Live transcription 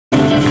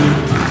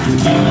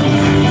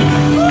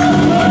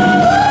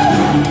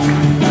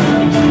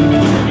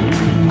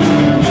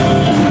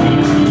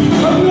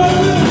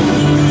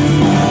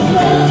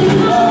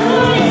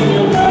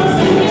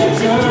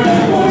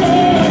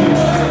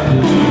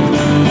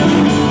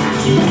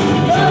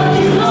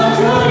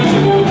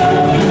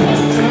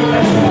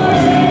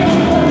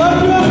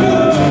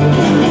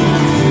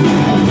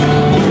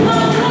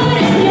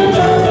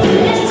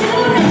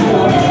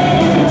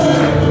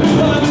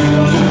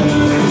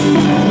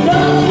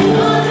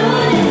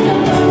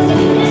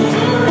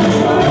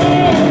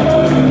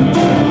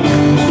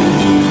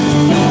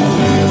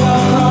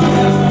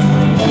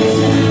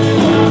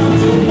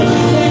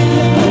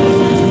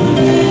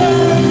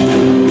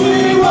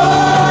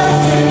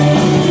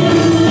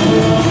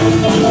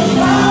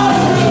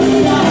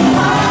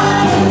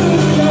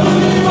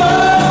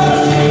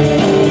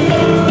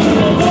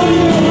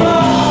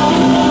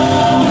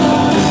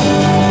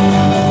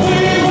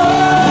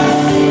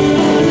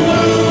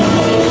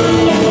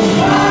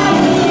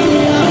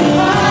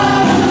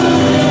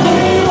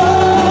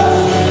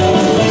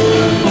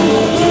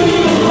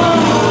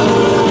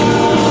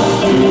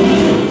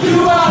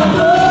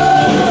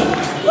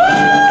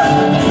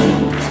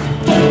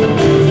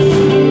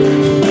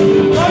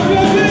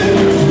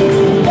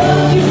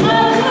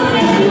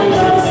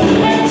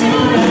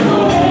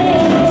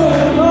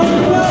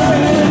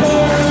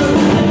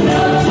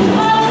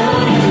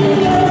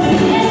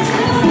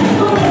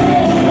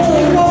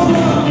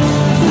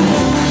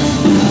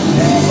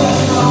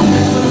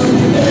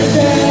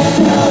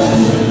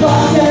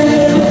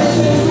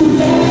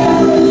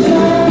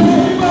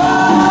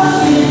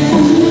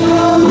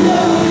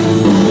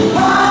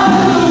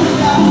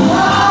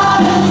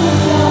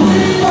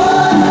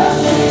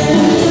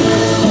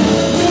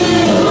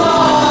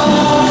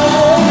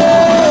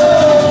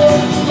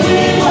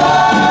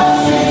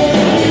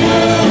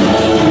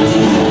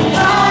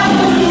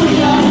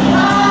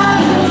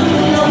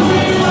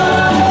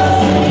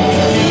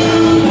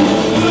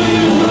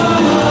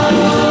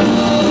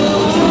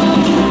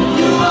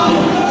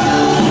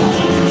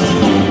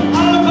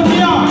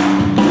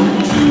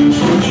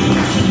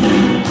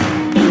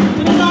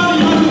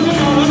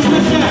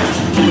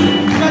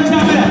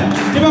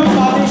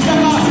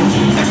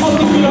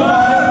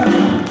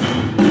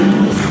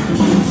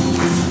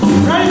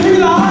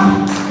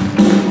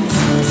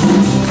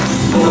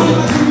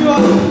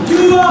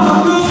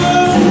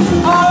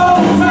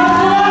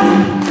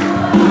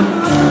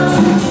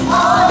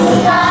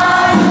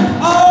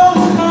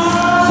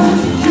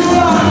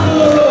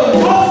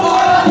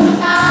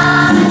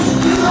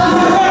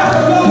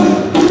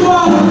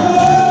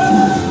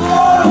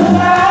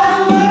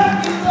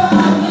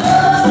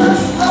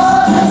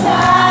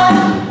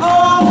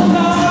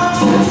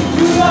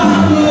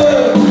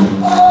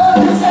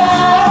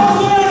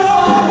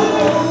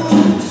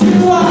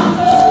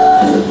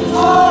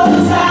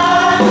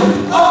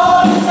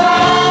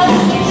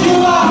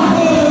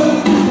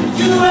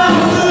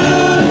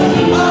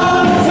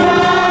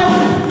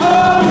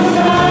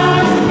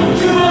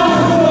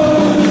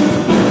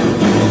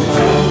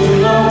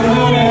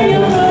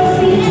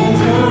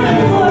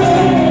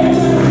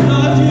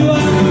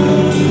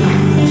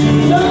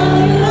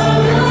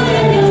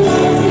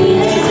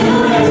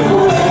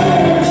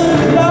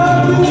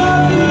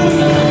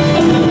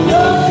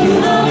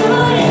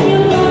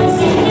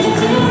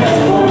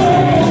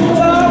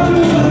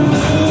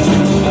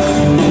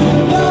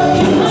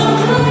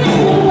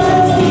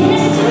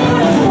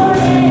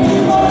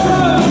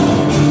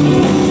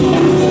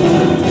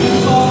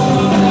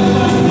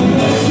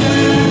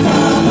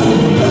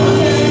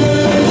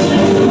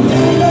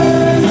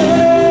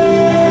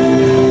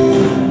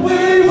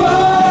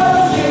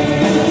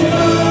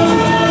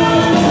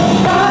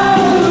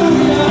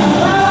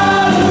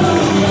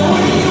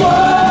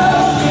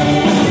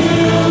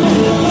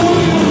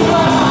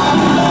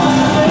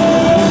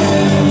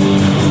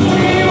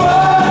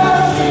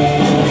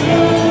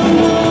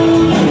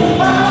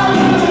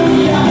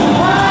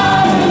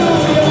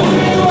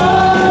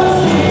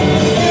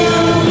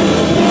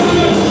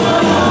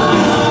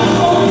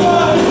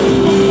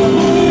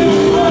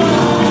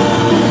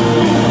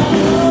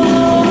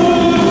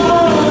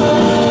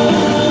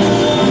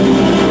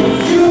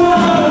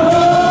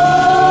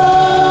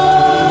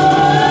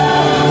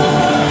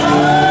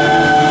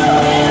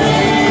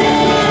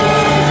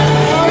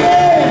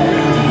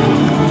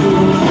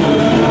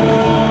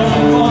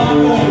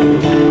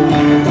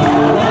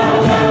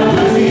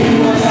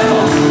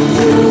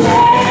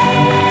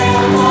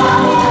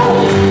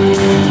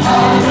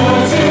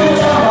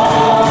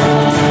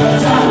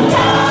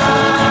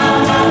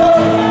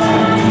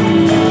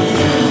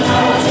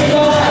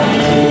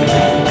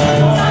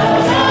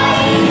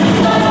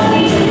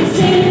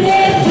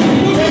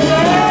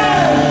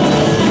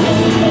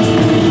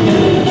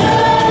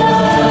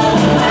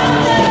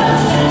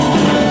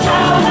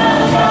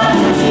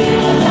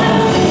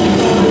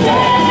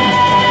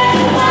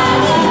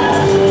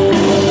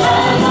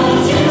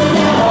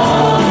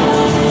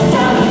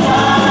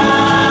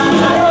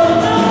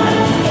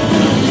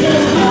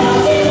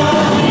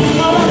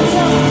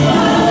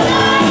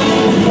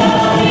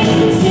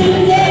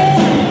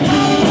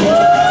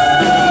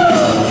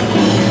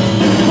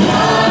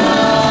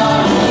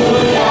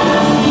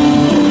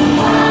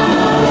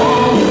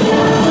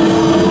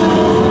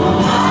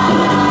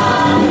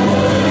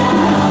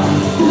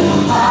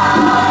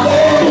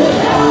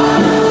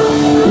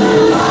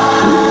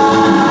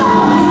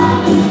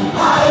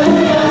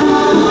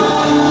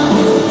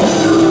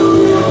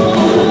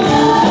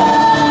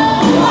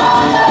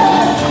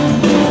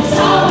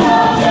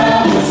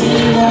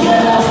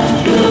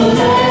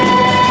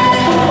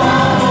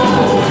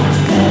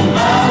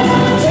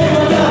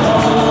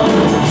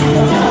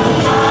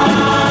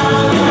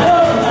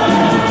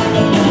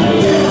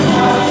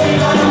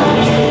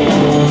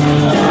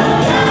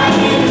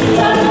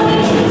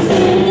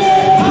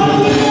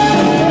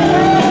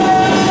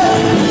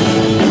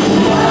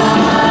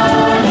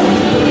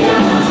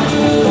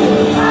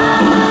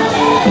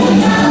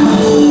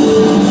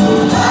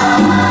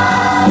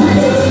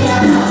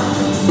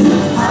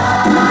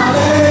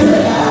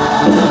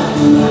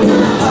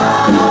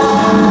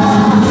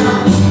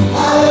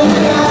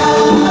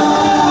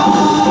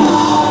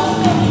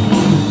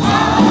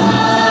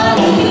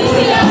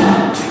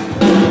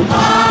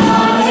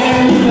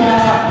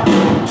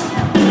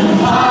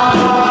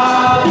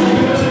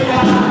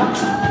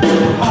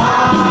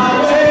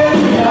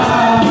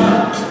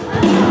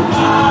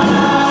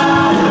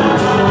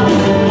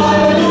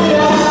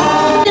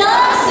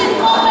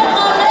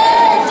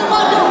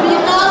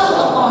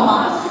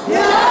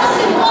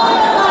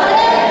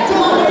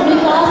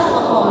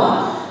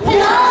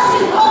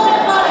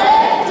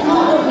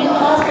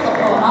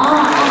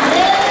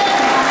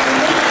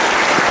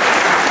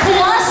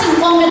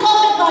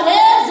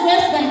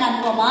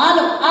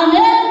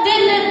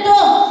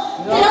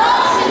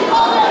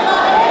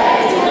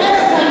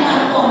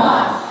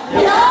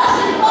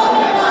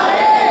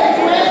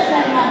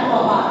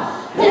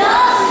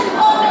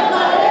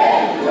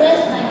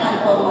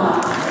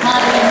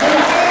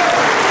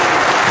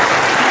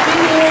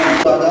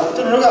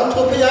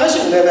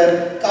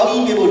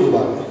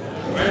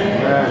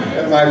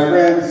And my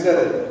friend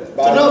said it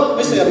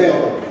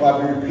by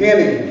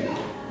repenting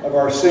of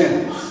our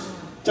sins.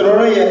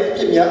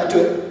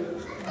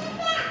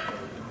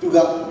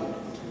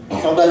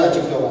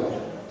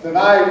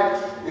 Tonight,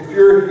 if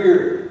you're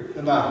here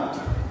tonight,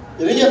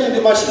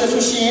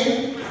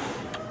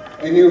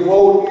 and you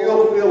hold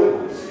ill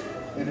feelings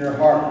in your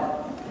heart,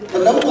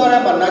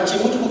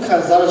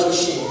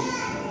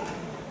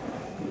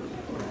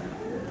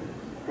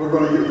 we're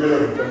going to get rid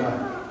of it tonight.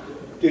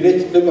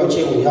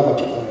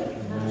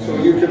 So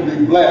you can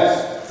be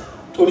blessed.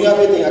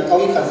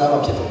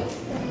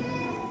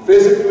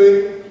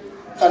 Physically,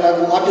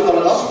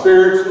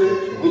 spiritually,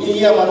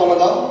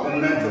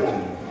 and mentally.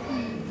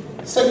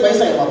 As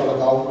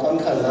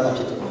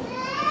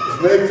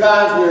many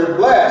times we are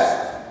blessed,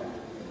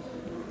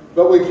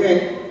 but we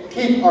can't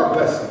keep our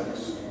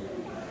blessings.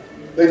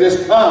 They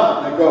just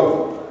come and they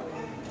go.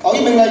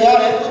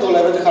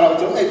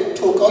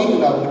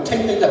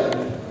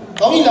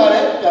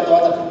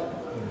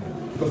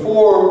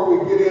 Before we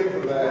get into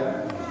that,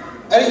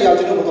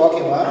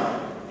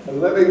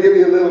 let me give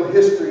you a little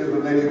history of the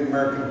Native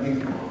American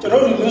people.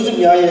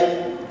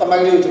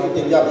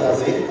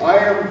 I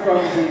am from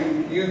the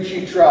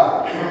Yuchi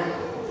tribe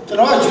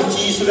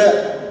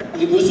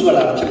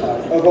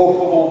of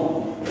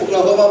Oklahoma,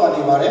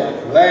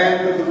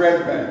 land of the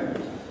red man.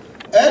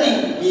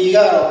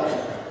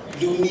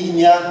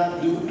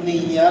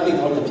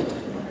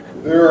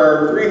 There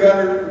are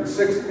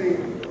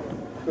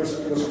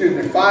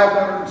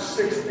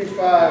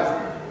 565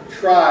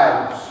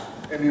 tribes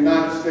in the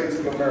United States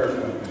of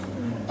America.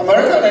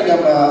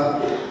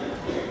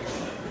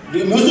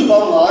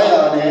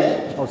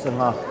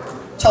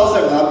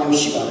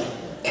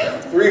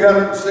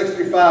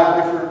 365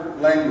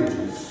 different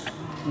languages.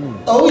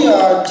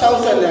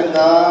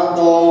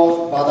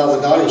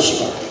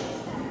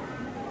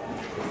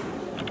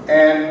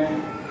 And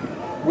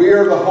we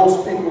are the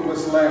host people of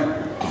this land.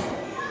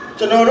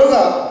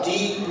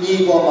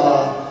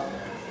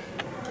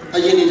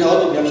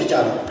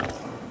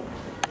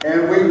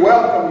 And we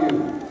welcome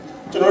you.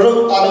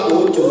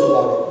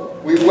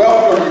 We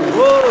welcome you.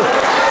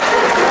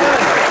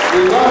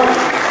 We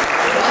welcome you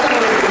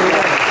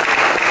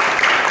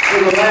to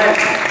the land.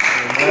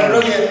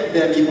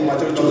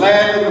 The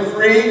land of the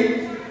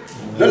free.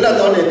 The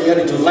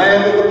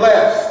land of the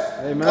blessed.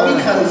 Amen.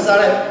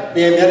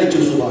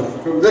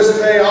 From this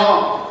day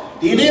on,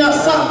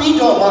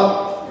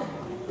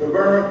 the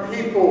Burman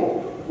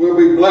people will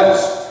be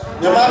blessed.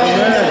 Amen.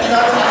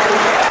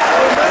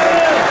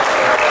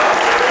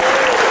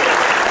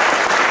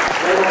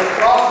 They will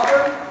prosper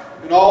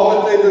in all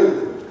that they do.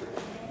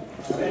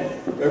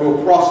 They will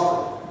prosper.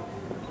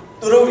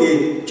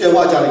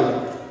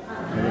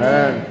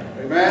 Amen.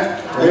 Amen.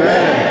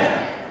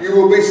 Amen. You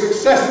will be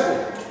successful.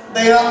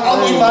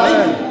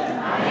 Amen.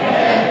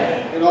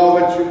 In all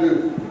that you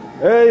do.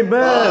 Amen.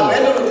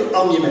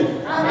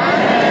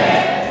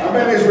 Amen. How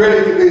many is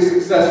ready to be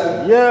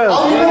successful? Yes.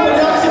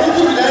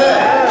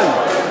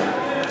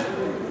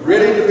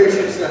 Ready to be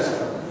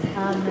successful.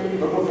 Amen.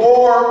 But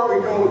before we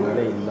go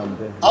there,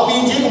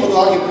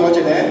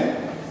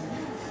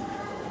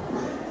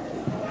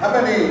 how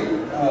many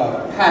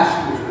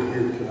pastors are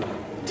here tonight?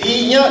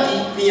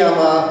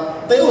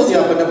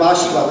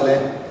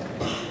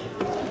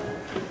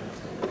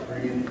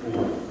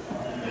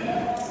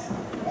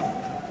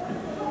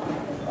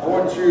 I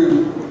want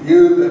you that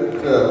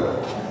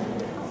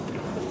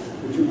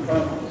would you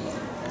come?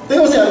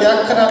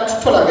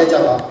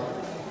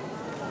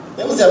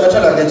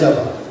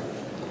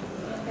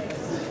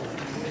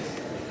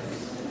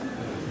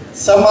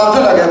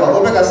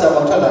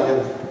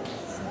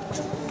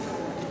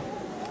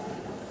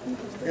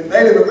 In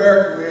Native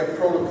America, we have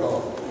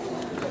protocol.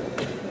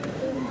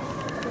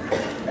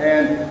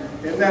 And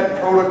in that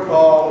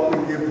protocol, we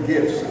give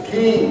gifts. A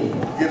king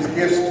gives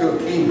gifts to a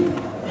king.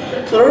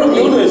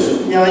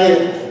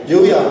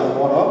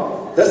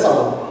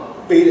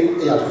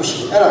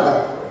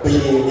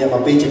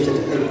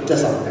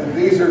 And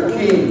these are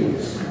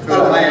kings to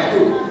the land.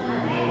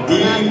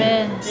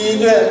 Amen.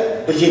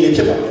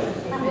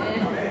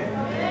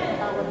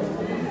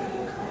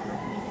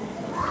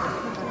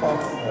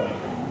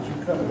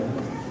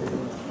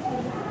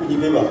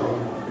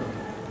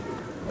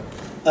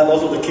 I'm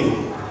also the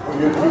king.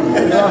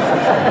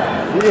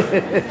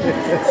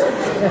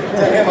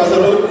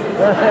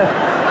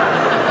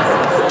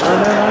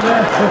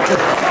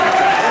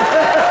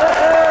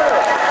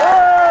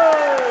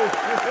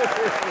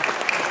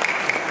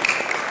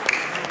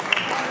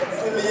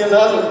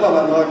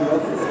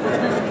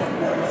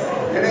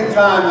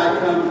 Anytime I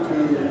come to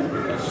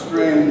a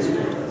strange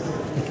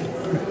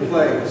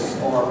place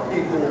or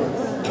people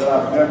that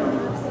I've never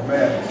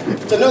met,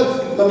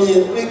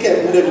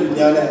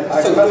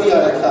 I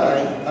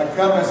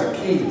come as a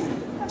king.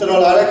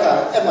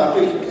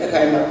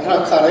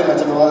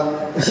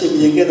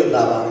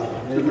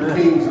 To the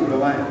kings of the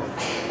land.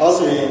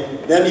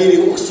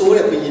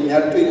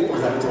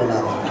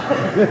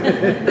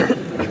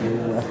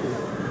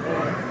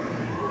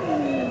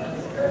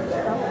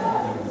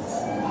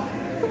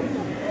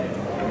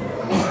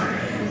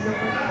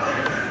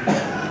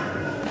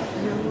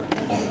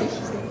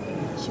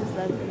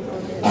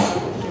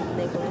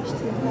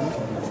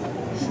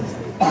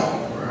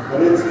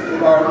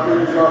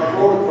 Here's our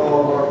protocol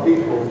of our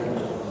people.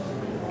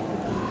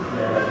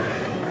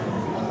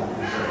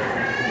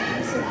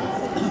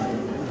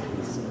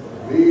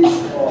 These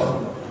are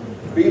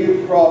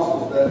beaded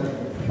crosses that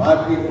my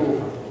people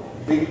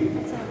beat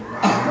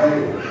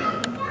made.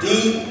 The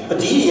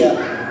Padilla,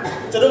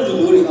 General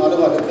Luri,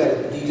 Adama,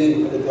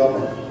 dealing with the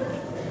government.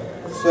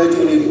 So I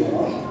do need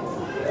one.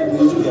 The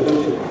music you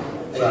look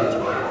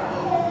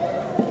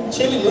at.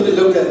 Chili would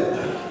look at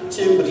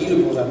Chim Padilla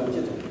was on it.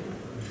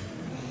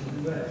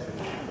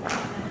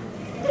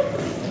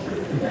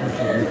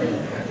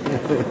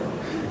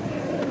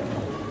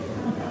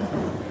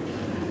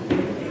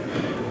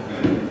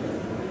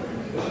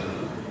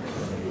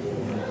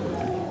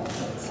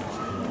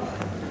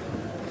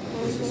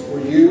 This is for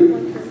you.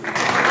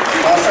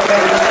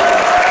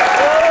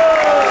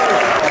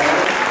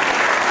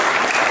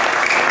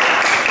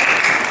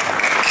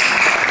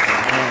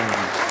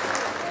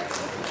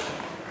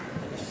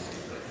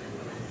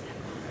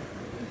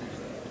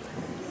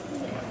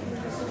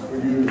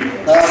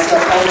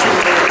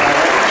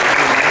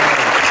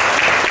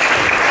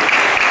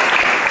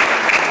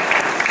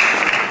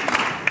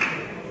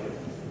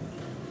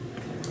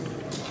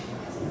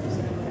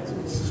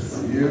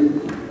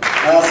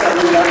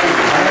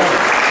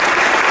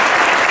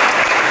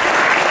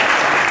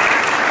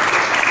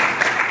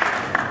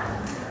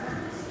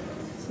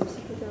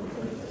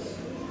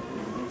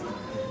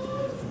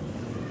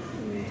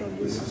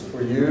 This is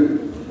for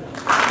you.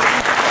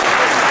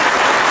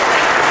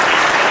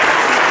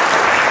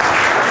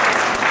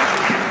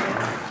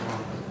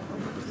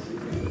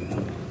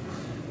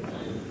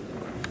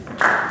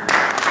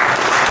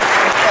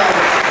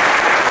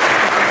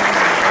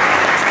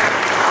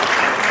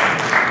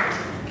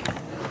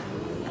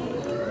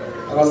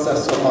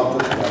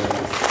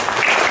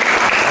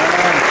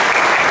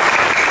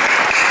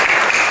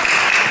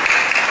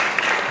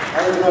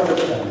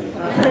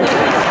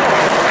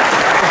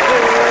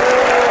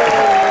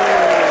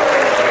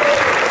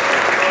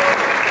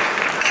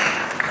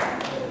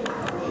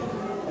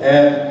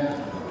 And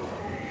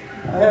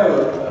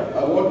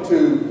I want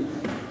to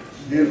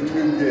give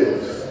two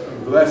gifts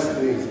and bless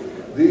these.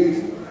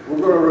 We're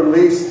going to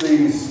release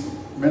these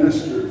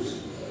ministers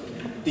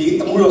to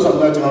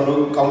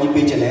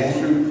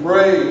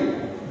pray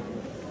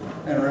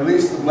and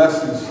release the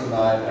blessings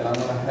tonight. And I'm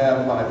going to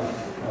have my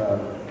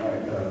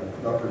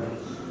Dr.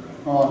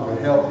 Negiel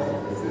to help me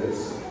with this.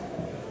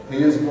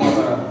 He has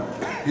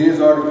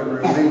already been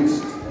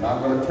released, and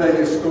I'm going to tell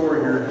you a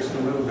story here in just a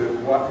little bit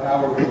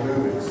how we're going to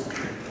do this.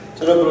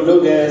 So I'm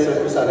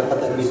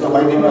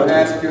going to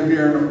ask you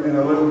here in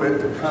a little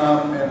bit to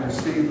come and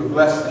receive the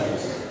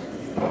blessings.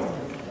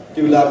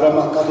 How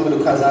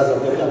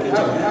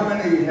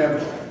many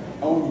have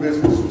owned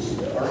businesses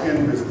or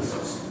in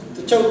businesses?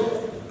 I'm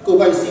going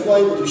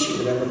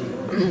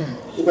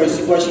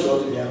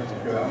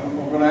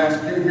to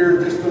ask you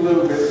here just a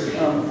little bit to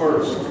come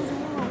first.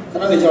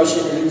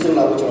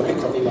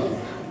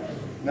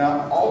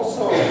 Now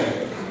also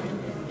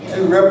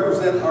to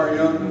represent our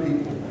young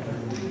people.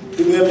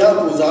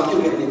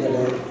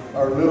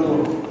 Our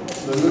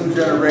the new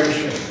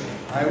generation.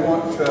 I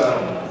want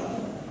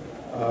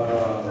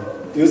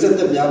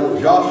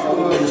Joshua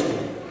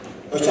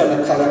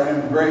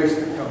and Grace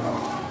to come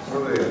up.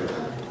 Where are they?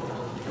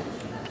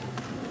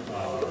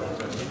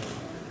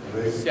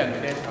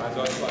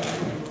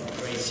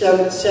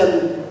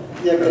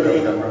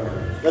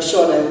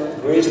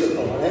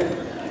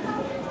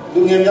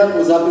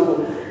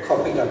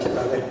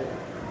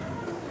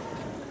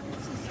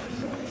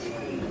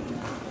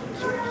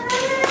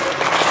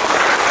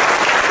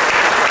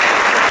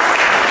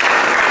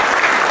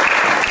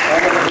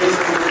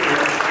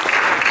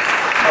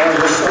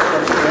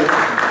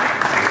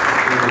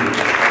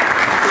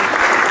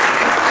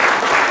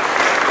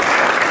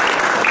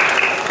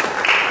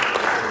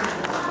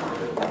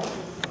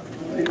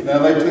 Now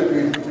they took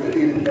me to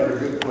eat at a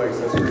good place.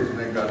 That's the reason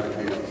they got the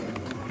deal.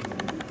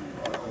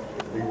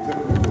 They took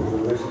me to a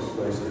delicious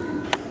place to eat.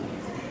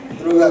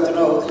 You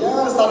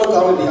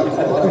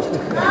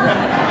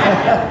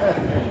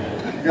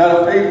got to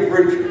feed the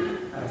preacher.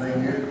 I mean,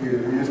 you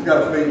just got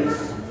to feed us.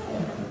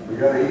 We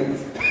got to eat.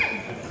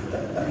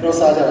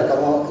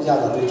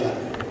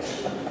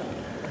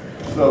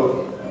 So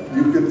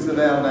you can sit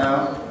down now.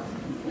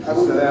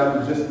 Sit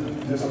down in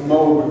just a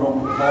moment. We're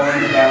going to call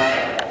you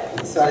back.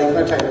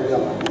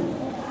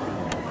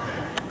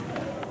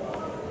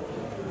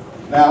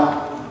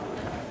 Now,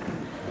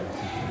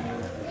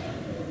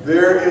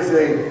 there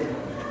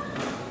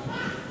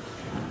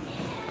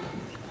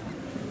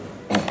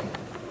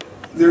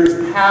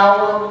is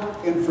power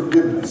in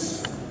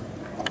forgiveness.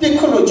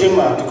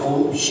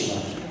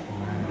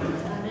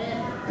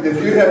 And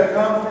if you have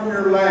come from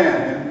your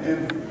land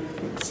and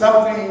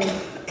something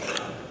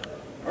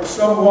or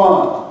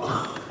someone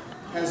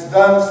has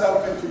done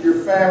something to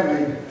your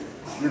family,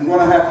 you're going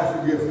to have to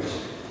forgive them.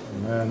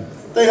 Amen.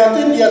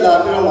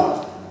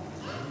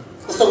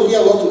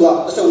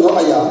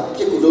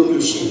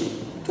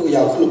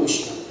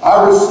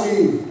 I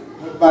received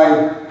what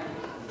my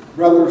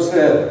brother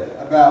said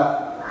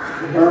about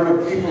The burden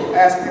of people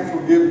asking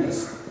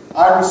forgiveness.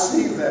 I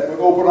receive that with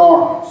open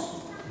arms.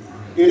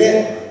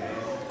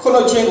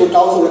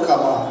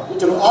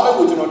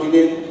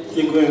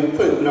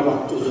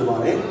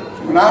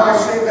 When I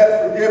receive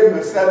that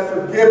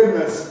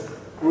forgiveness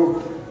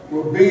will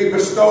be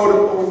bestowed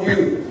upon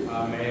you.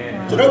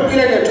 Amen.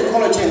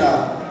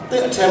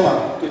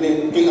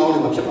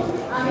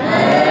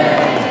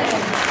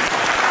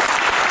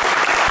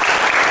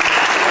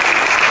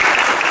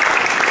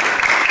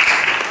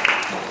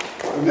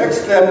 The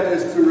next step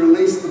is to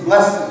release the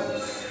blessings.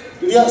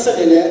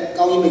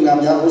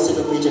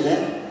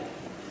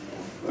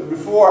 But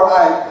before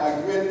I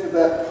get to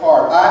that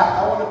part,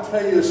 I want to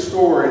tell you a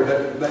story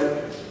that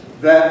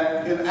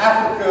in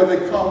Africa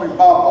they call me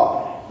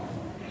Baba.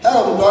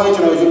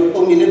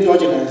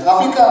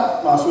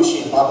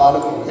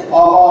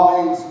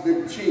 Baba means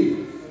big chief.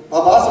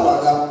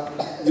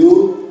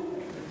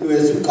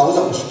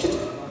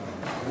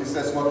 At least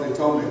that's what they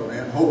told me it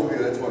meant. Hopefully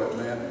that's what it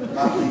meant. It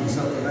might mean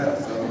something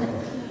else.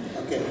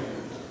 Okay.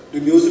 The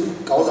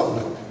music goes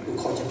on.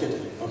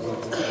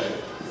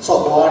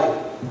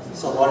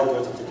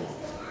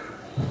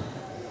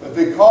 But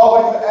they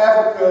called me to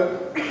Africa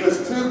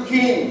because two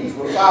kings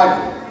were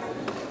fighting.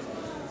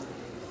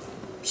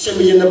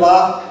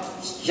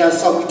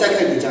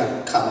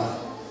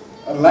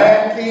 A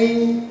land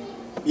king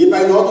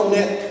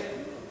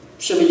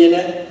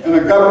and a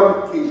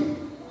government king.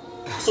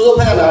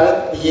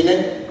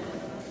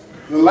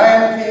 The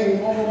land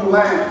king owned the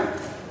land.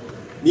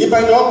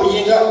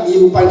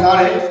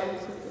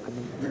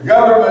 The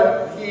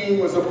government king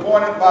was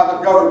appointed by the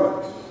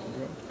government.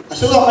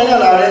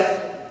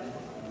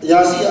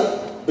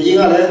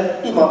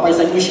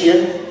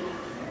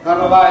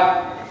 Kind of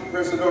like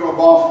President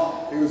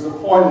Obama, he was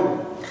appointed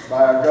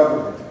by a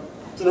government.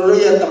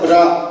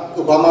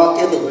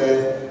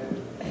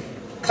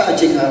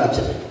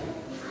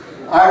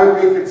 I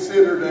would be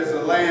considered as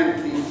a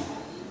land king.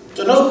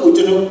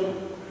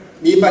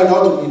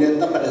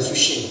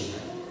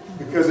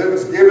 Because it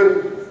was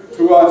given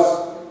to us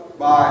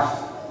by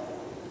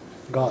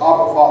God.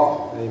 Abba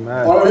Father.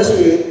 Amen.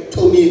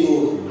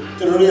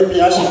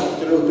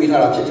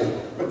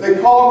 But they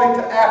called me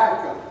to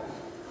Africa.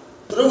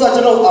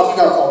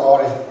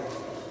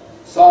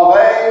 Salve,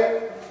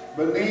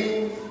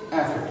 Benin,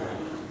 Africa.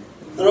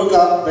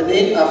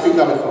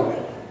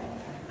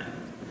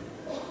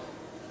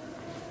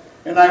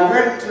 And I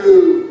went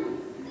to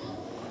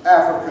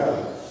Africa.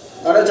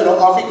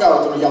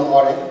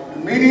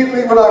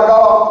 Immediately when I got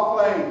off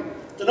the plane,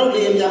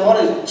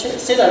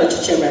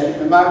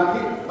 and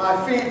my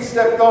feet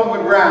stepped on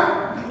the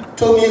ground,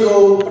 it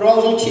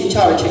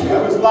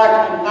was like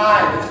a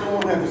knife.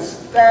 Someone had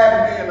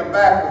stabbed me in the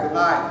back with a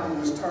knife and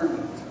was turning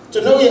it.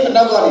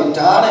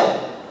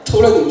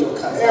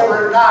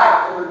 Every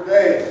night, every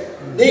day.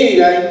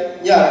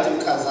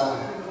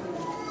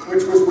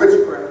 Which was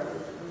witchcraft.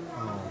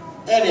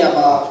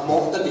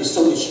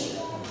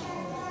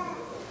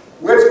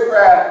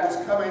 Witchcraft was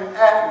coming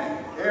at me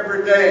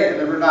every day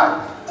and every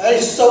night.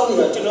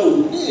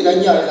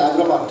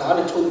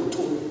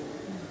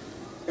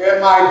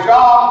 And my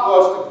job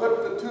was to put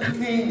the two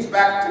kings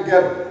back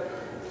together.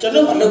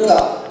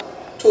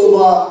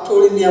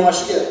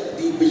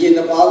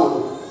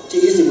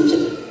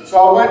 So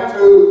I went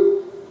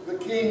to the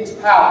king's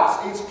palace,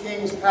 each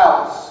king's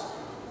palace.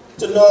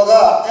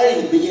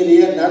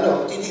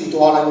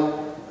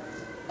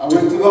 I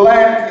went to the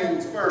land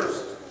kings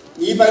first.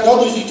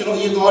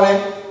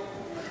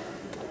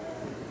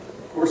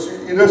 Of course,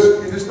 you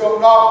just don't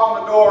knock on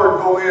the door and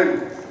go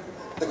in.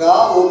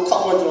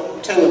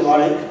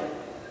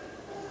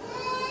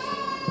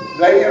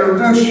 They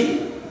introduce you.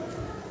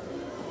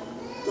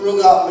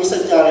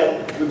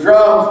 The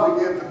drums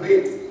begin to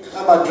beat.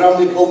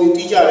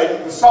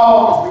 The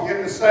songs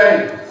begin to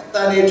sing.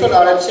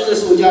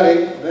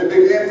 They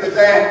begin to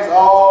dance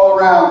all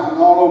around and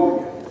all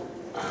over you.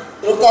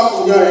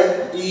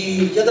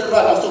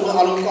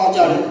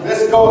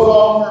 This goes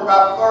on for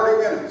about 30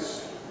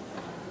 minutes.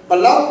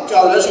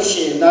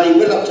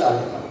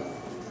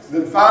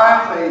 Then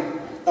finally,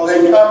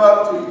 they come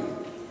up to you.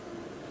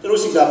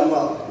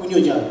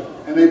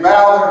 And they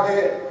bow their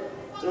head.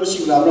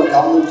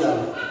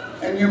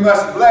 And you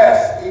must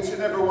bless each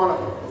and every one of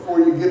them before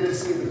you get to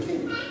see the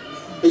king.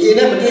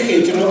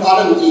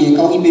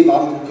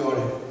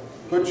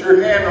 Put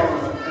your hand on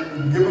them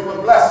and give them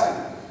a blessing.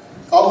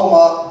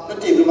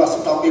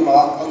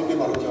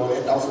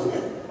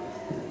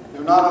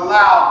 You're not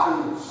allowed to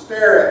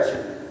stare at you.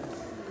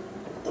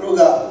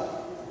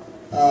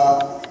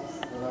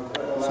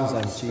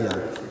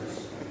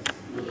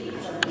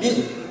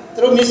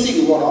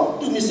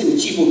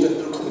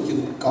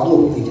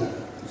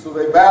 So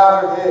they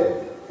bow their head.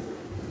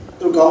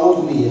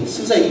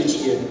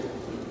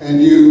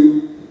 And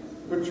you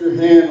put your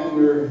hand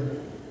on their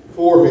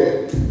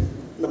forehead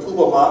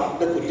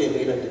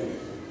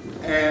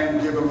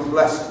and give them a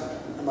blessing.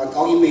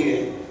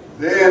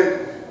 Then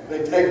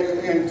they take you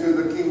into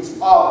the king's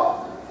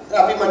palace.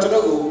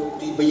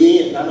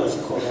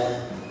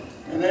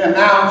 And they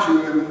announce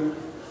you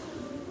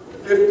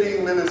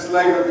 15 minutes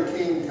later, the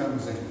king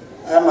comes in.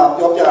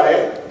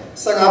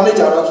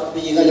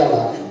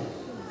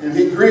 And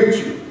he greets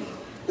you.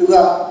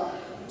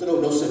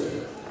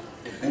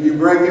 And you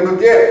bring him a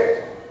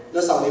gift.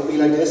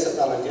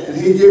 And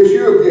he gives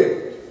you a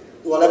gift.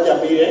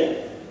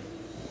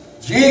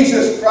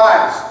 Jesus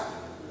Christ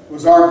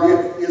was our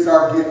gift, is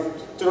our gift.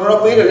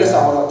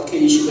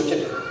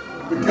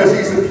 Because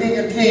he's the King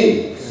of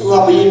Kings and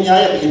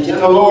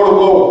the Lord of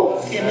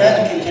Lords.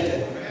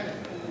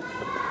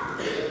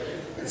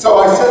 And so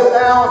I sat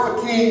down with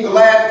the king, the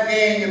land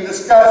king, and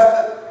discussed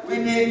that we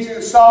need to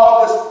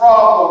solve this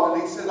problem.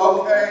 And he said,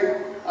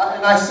 okay.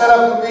 And I set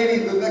up a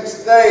meeting the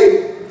next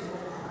day.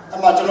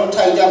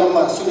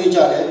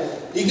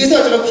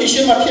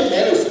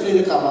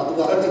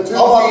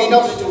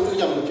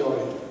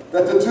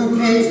 That the two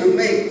kings would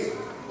meet.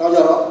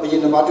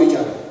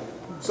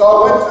 So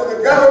I went to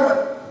the government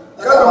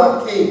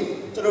king.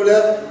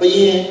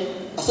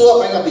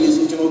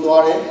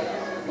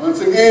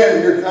 Once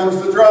again, here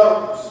comes the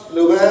drums.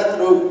 Here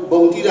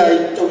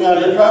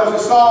comes the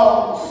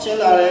songs. Here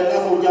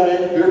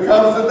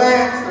comes the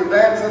dance. They're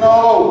dancing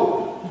all over.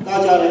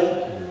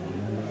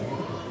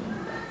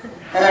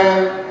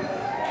 And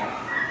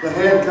the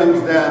head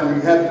comes down.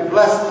 You have to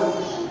bless them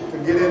to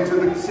get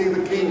into see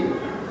the kingdom.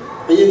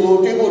 So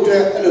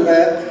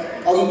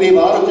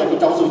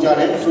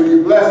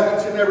you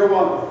bless each and every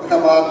one.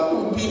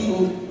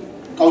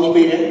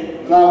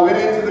 And I went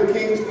into the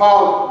king's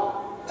palace.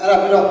 They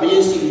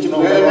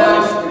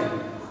announced me.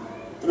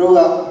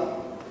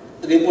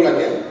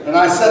 And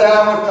I sat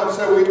down with them and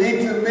said, we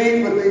need to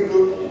meet with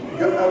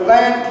the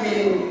land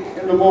king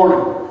in the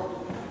morning.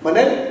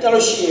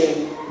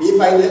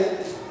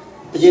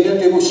 And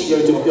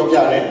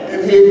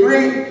he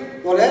agreed.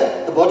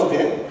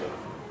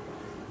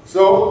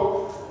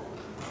 So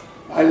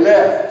I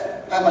left.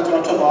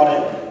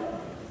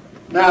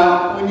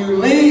 Now, when you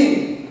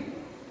leave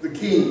the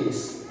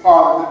king's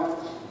parliament,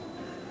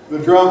 the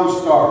drums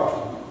start,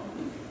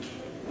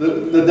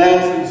 the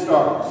dancing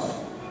starts,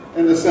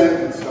 and the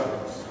singing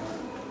starts.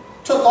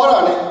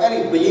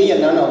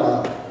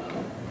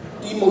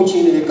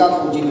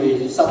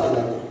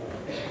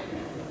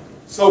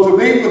 So to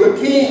meet with the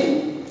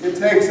king, it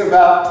takes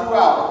about 2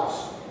 hours.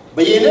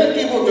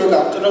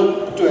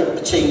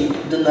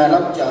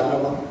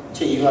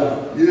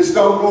 You just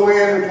don't go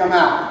in and come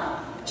out.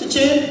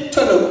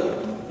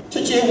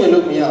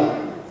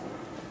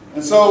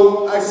 And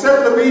so I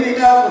set the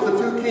meeting up with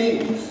the two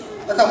kings.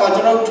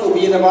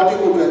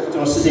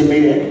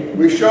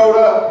 We showed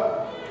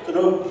up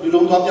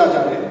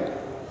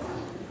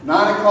 9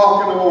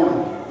 o'clock in the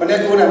morning.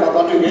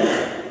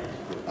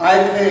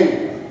 I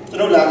came.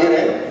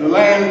 The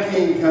land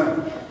king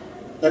came.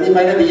 But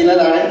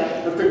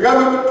the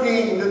government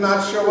king did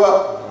not show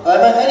up.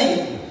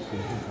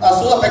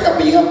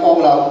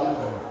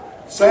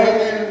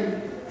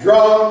 Singing,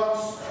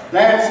 drums,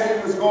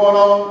 dancing was going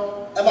on.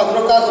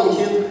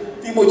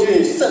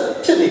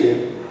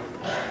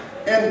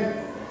 And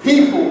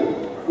people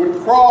would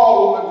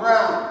crawl on the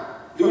ground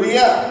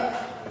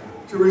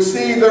to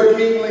receive their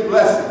kingly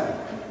blessing.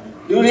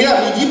 And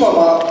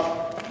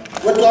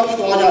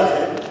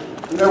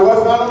there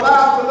was not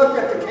allowed to look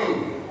at the king.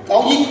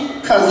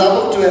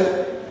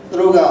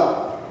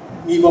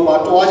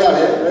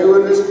 They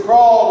would just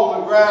crawl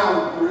on the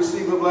ground to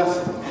receive a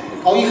blessing.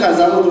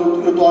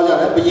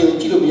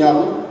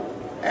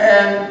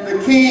 And the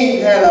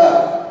king had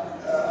a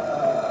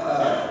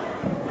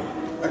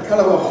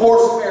kind of a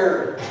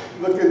horsehair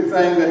looking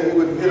thing that he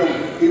would hit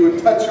him. He would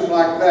touch him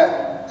like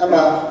that.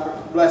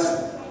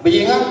 Blessing.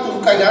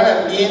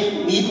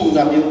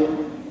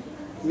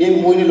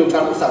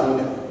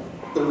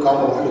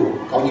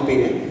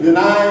 Then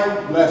I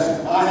blessed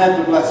him. I had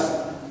to bless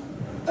him.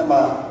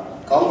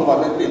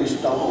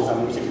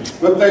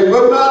 But they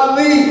would not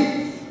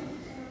leave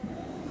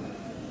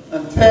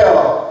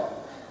until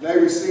they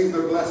received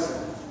their blessing.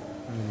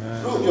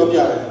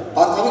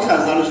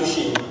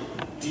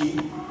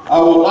 I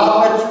will not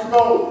let you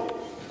go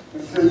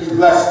until you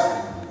bless me.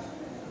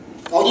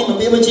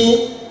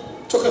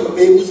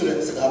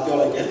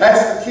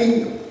 That's the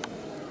kingdom.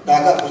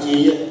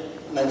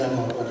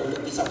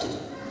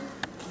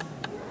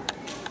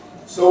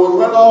 So we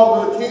went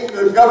on,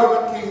 the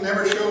government king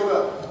never showed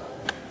up.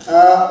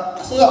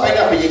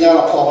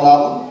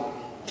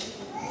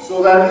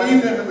 So that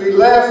evening we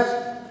left,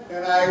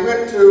 and I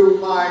went to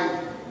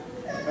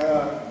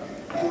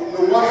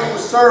the one who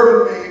was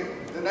serving me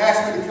and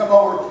asked me to come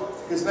over.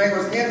 His name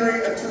was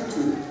Henry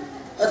Atutu.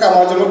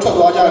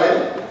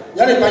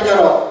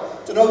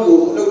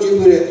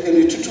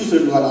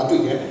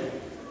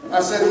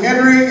 I said,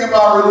 Henry, am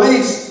I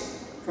released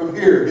from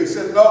here? He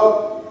said,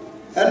 no.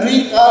 He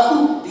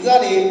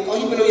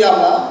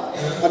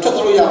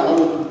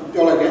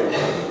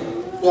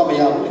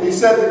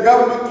said, the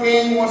government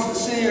king wants to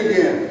see you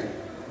again.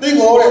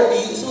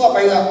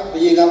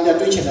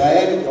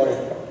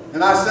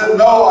 And I said,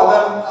 no,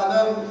 I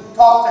done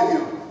talked to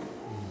him.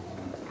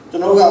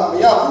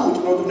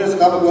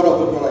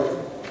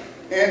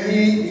 And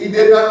he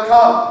did not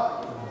come.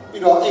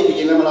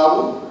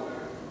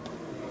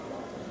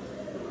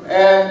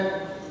 And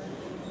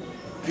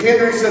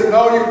Henry said,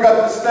 no, you've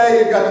got to stay,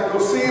 you've got to go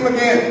see him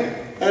again.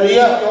 And he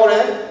I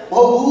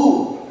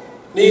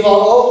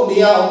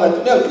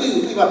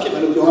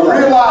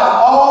realized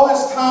all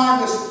this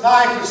time this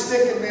knife is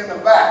sticking me in the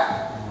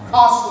back.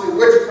 Constantly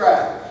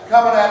witchcraft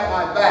coming at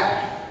my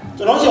back.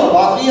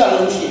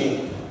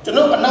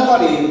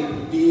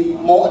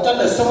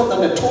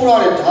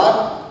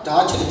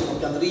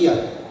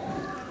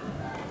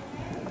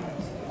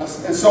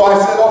 And so I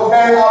said,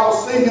 okay, I will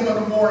see him in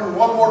the morning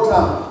one more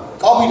time.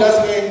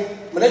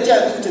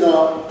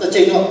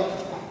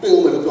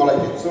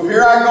 So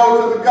here I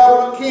go to the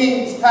government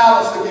king's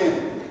palace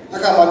again.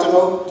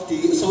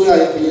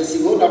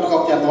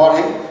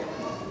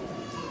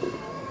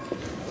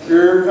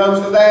 Here comes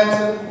the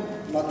dancing,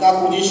 the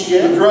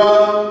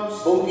drums,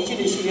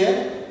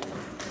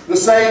 the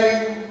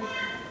singing,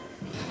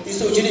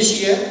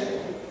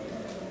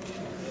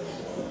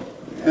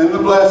 and the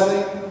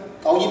blessing.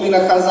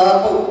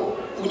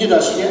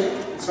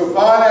 So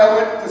finally I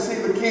went to see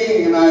the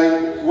king, and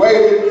I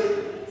waited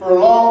for a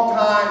long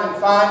time, and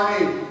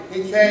finally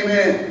he came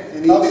in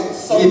and he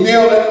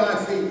kneeled at my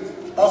feet.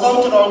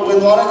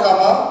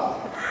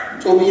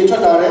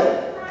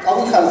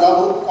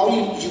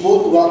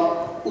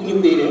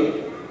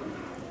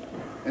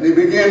 And he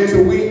began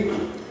to weep.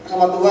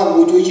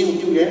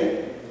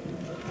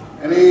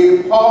 And he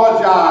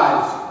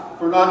apologized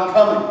for not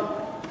coming.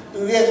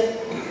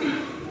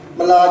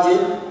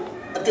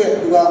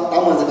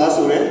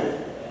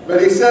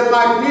 But he said,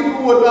 my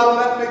people would not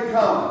let me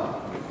come.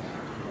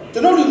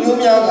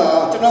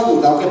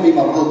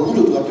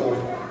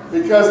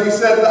 Because he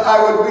said that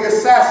I would be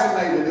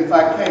assassinated if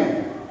I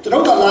came.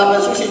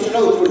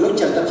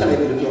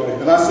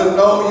 And I said,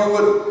 no, you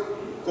wouldn't.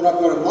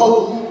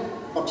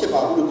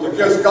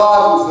 Because God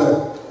was there.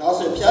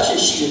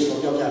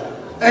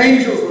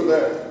 Angels were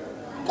there.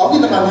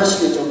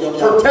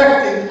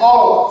 Protecting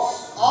all of us.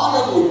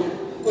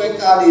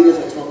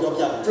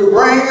 To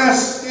bring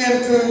us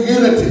into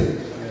unity.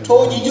 To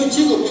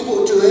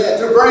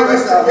bring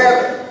us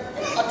together.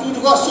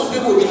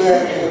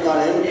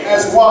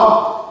 As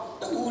one.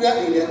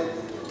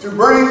 To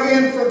bring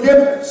in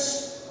forgiveness.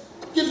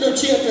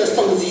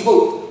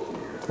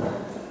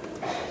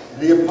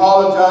 And he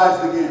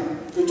apologized again.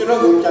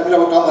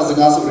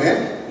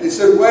 He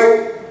said,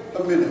 wait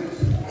a minute.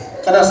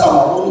 We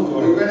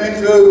went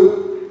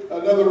into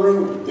another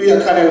room.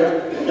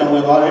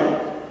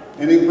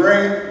 And he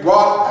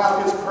brought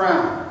out his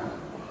crown.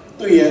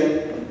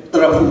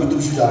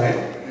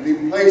 And he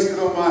placed it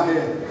on my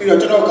head.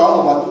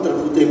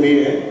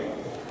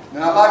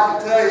 Now I'd like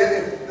to tell you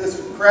if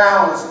this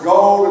crown is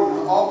gold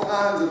and all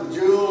kinds of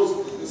jewels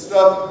and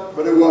stuff,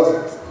 but it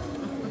wasn't.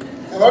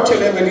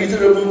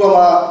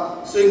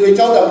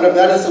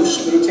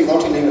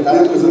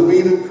 It was a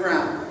beaded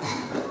crown.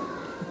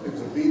 It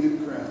was a beaded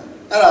crown.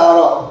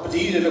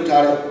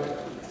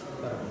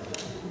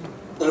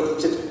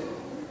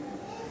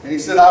 And he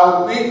said, I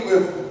will meet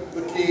with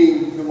the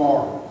king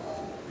tomorrow.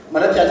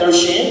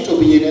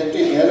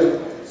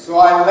 So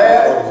I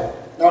left.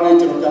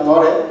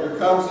 Here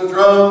comes the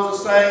drums, the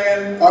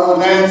singing, the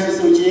dancing.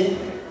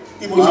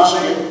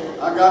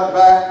 I got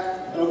back.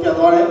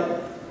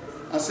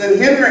 I said,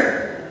 Henry,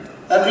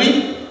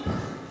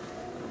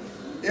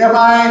 am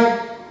I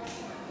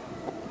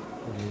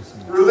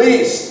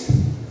released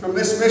from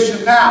this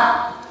mission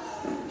now?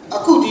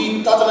 And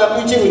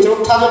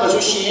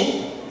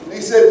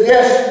he said,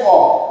 yes, you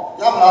are.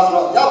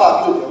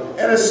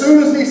 And as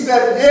soon as he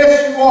said,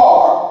 yes, you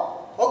are,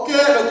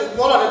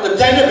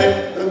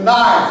 the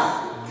knife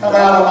come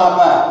out of my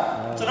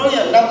back.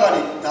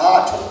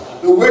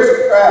 The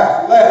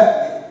witchcraft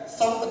left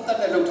me.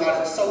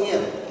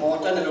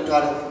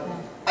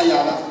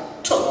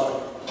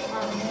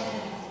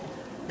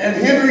 And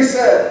Henry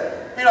said,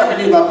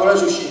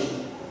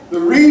 the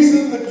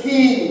reason the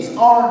kings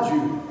honored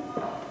you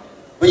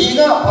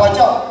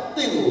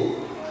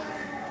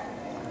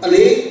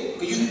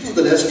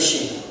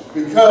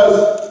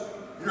because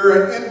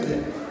you're an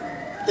Indian.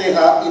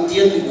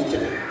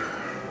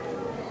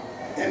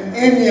 And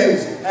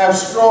Indians have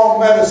strong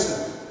medicine.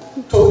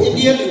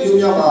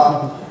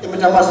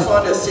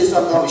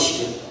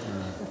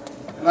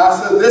 And I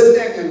said, this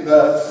Indian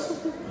does.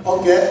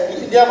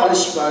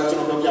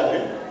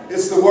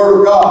 It's the word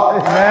of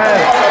God.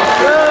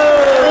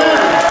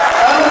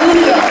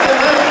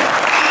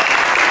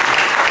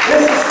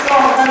 This is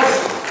strong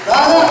medicine.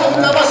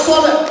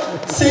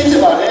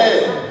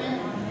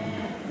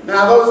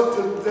 Now,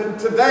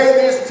 today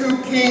these two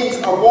kings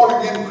are born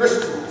again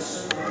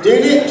Christians.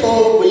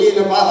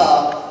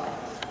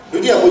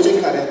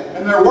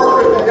 And they're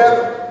working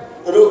together.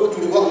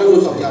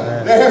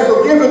 They have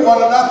forgiven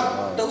one another.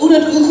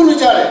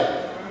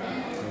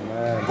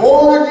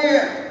 Born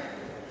again.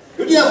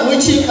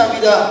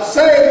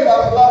 Saved by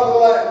the blood of the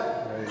Lamb.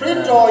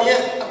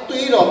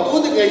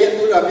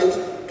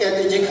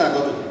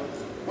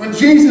 When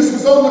Jesus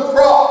was on the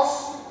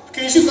cross,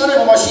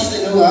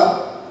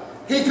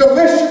 he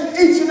commissioned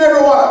each and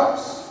every one of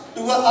us.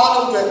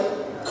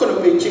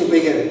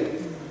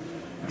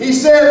 He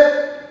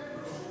said,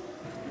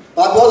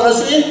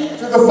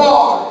 to the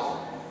Father.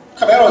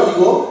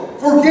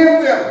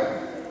 Forgive them.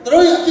 For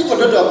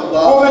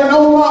they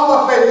know not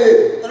what they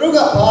did.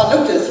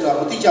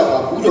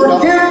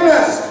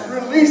 Forgiveness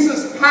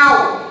releases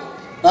power.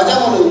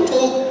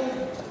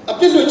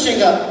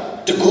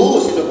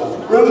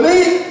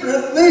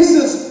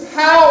 Releases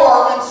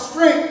power and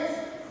strength.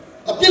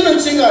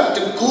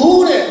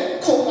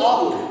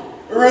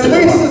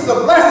 Releases the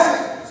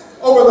blessings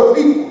over the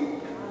people.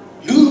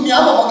 If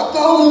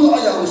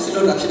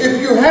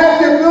you have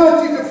the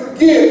ability to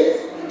forgive,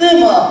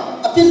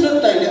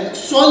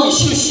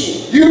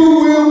 you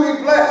will be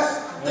blessed.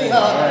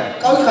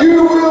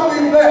 You will be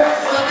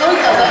blessed.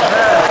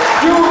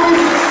 You will be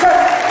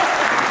successful.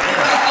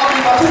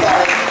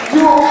 You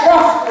will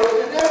prosper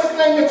in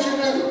everything that you do.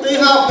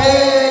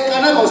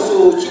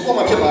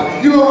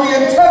 You will be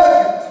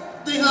intelligent.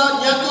 You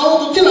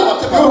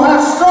will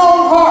have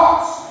strong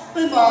hearts.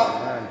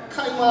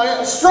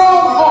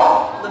 Strong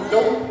heart.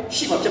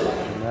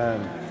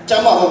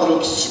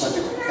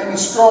 And a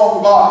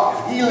strong body,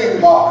 healing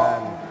body.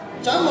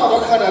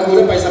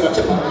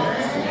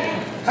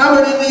 How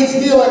many needs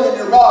healing in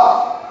your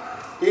body?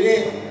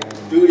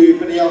 You're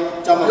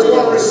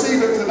going to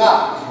receive it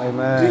tonight.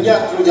 Amen.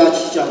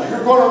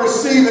 You're going to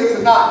receive it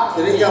tonight.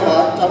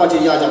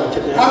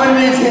 How many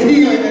needs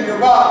healing in your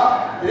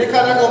body? Lift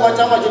up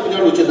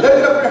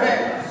your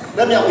hands.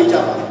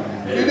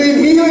 If you need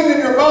healing in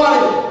your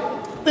body,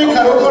 we're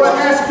going to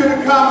ask you to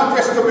come in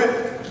just a minute.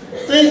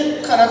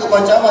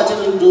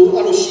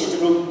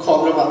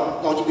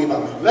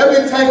 Let me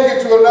take you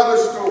to another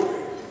story.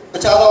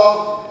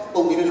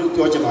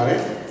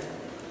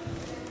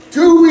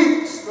 2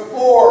 weeks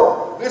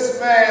before this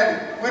man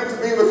went to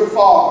be with the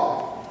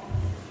Father,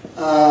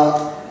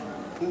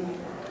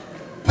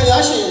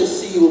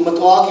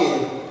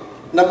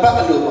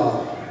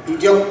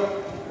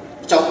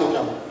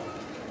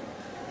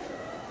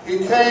 he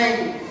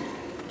came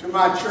to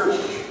my church.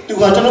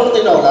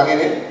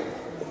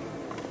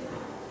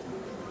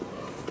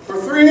 For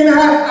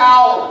 3.5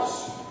 hours,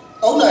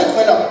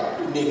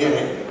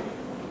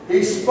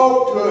 he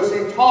spoke to us, he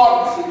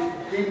taught us,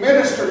 he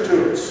ministered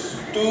to us.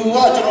 For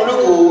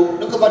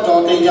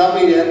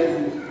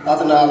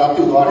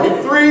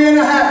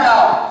 3.5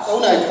 hours.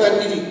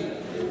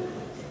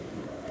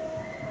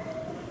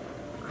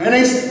 And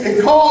he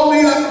called me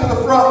up to the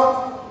front.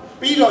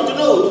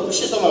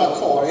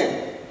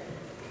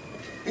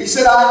 He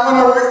said, I'm going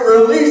to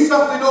release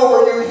something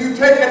over you. You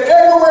take it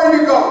everywhere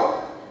you go.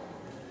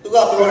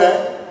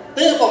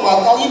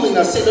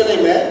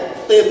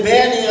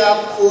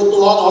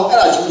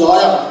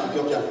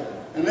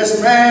 And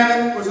this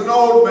man was an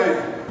old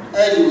man.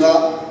 He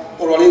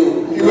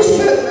was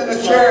sitting in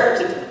the chair.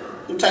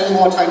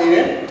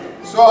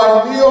 So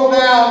I kneeled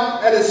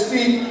down at his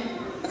feet.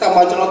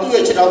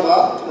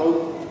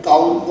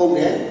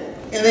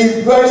 And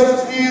he placed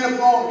his hand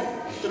upon me.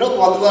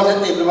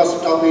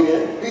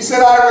 He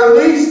said, I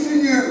release to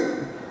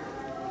you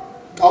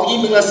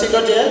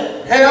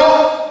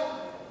health,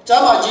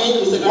 wealth,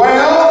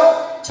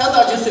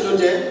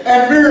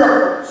 and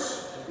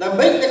miracles.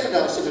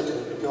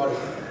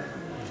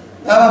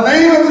 Now the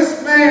name of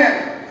this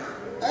man,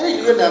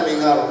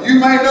 you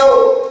may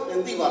know.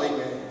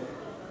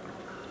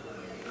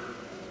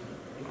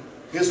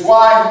 His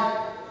wife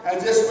had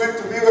just went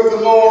to be with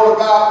the Lord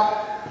about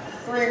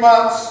 3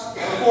 months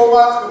or 4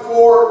 months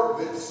before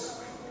this.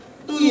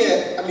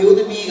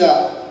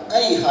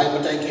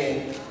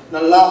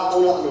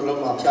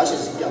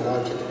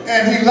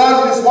 And he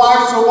loved his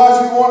wife so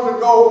much he wanted to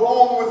go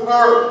home with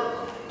her.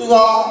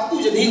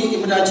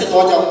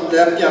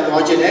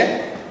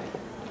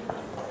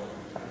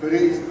 But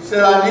he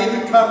said, I need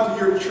to come to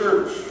your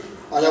church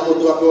before I go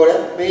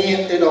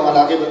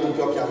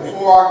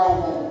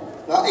home.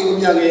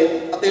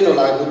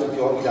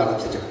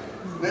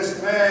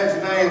 This man's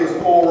name is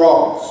Paul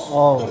Ross.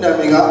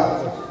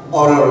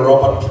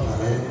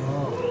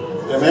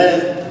 Amen.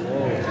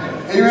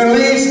 He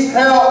released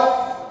health,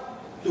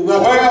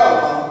 wealth,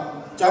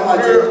 I'm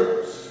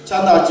here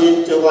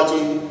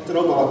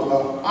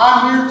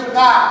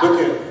tonight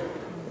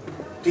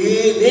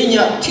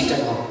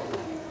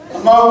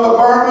among the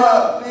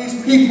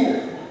Burmese people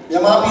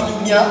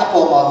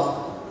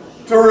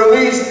to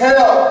release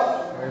health,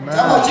 wealth.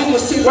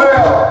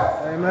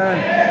 Amen.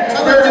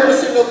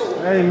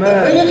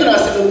 Amen.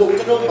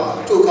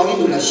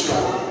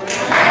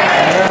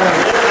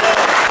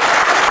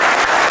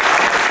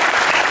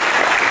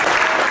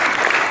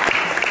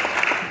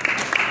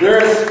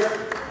 There's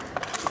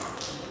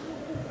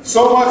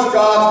so much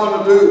God's going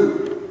to do.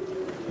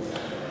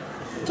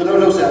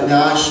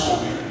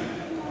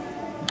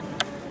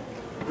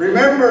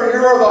 Remember,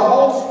 you're the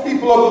host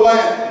people of the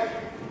land.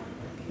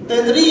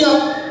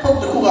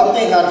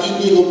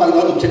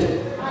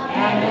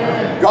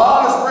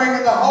 God is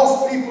bringing the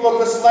host people of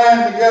this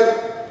land together.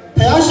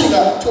 The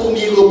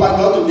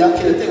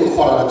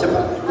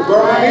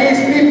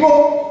Burmese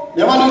people,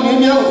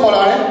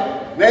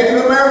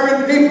 Native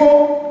American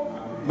people,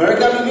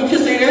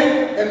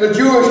 and the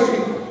Jewish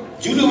people.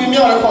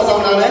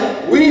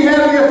 We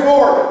have the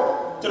authority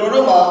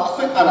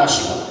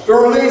To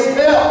release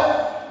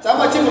health,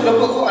 wealth,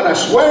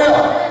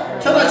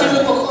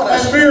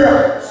 and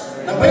miracles.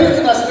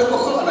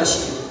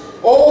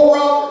 Old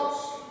Roberts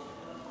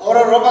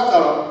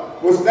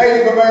was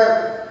Native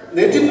American.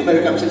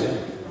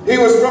 He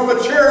was from the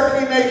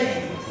Cherokee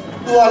Nation.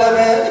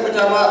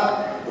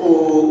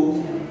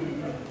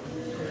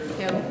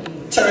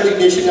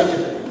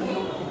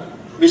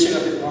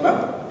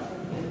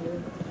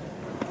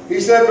 He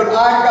said, but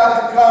I got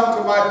to come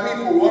to my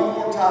people one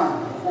more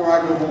time before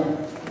I go home.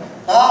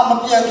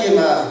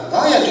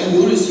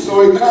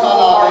 So he comes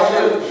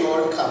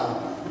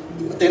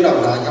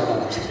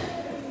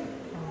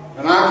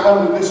and I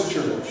come to this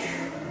church.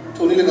 I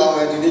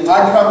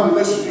come to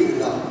this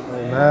people.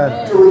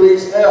 Amen. To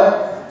release health,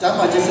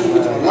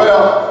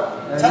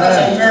 wealth, and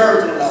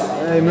miracles.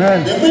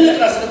 Amen.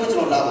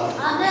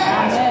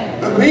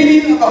 The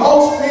meeting of the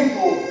host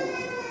people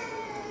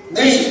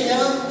needs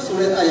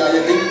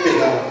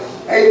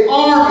an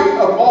army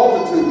of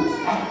multitudes.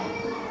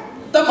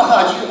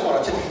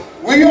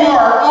 We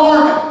are an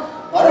army.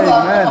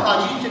 Amen.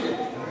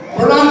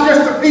 We're not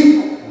just a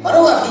people.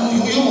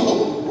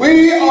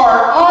 We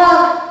are an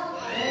army.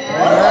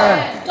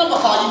 Amen.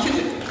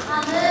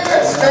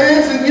 That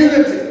stands in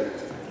unity.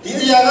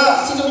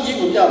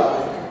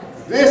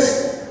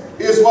 This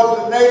is what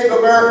the Native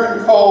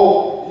American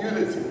call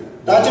unity.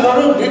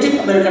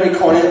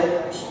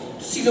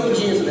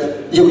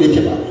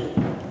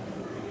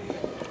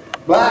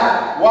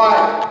 Black,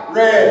 white,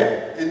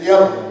 red, and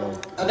yellow.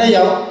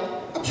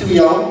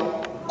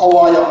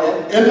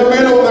 In the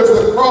middle there's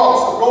the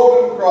cross, a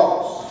golden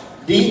cross.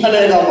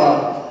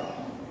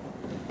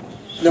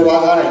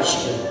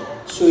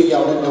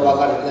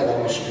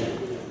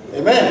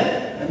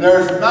 Amen. And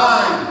there's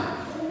 9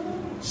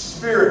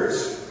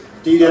 spirits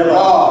of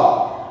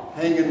God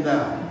hanging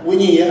down.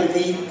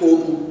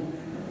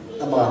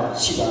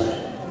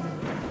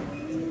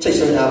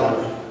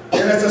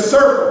 And it's a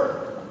circle.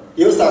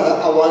 The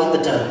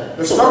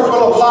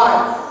circle of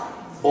life.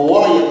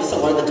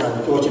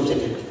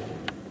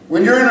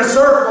 When you're in a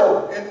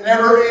circle, it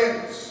never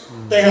ends.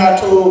 It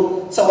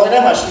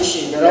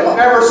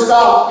never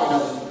stops.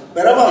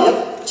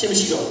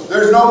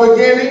 There's no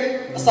beginning.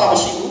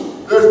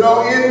 There's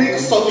no ending. It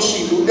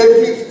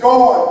keeps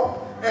going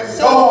and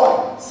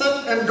going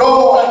and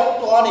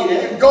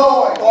going and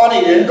going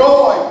and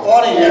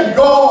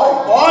going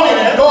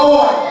and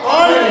going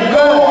and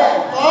going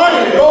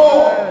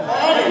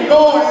and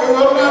going. It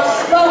will not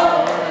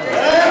stop. It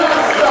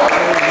cannot stop. It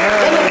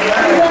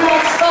will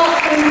not stop.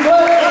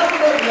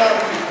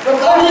 The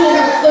blessings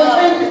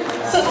will continue.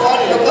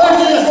 The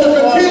blessings will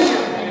continue.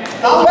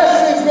 The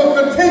blessings will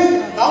continue.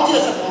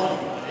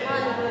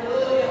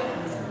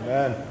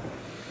 Amen.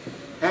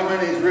 How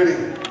many is ready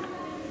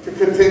to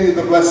continue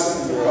the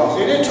blessings of God?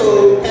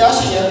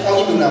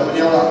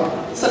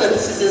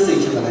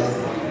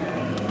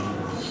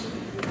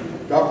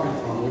 Dr.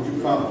 Bigpond, would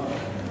you come?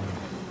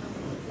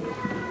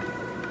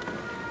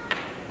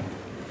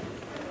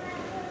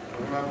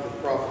 Not the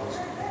prophets.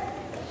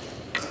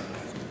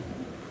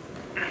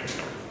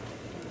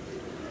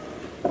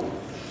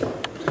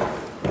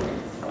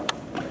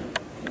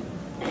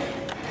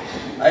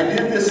 I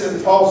did this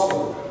in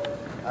Tulsa.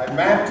 I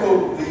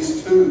mantled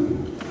these 2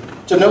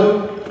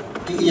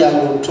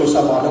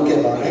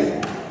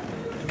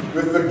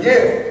 with the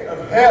gift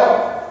of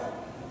health,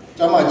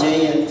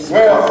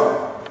 wealth,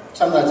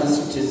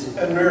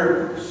 and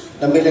miracles.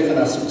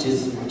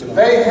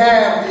 They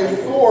have the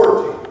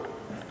authority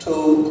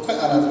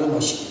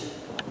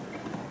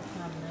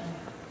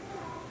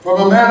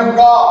from a man of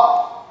God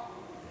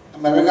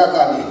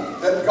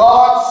that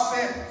God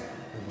sent.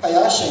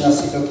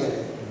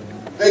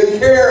 They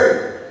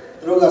carry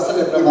the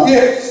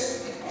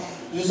gifts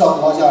of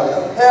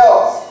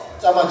health,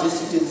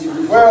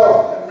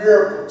 wealth, and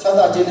miracles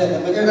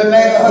in the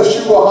name of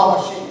Yeshua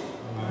HaMashiach.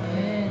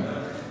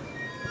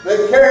 They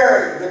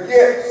carry the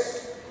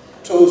gifts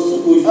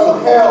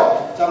of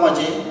health,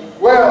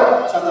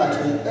 wealth,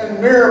 and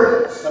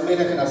miracles in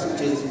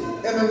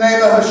the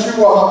name of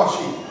Yeshua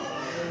HaMashiach.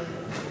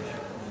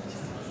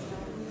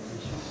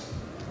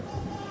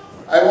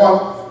 I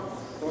want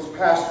those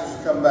pastors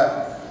to come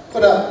back.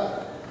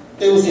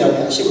 We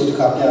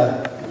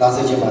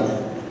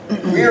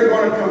are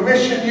going to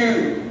commission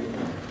you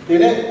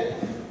in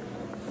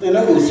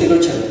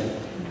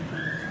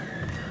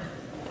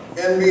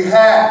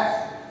behalf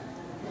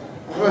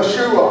of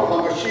Yeshua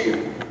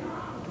HaMashiach.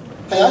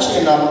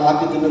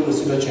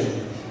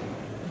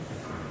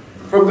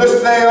 From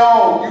this day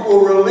on, you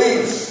will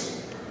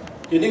release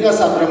to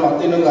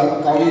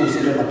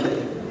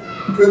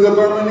the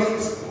Burman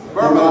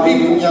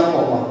people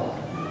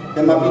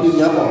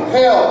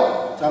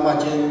health,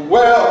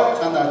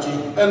 wealth, and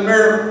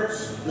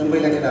miracles.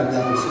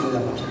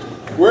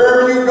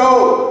 Wherever you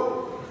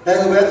go,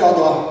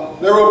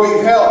 there will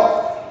be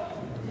health.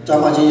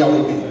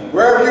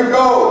 Wherever you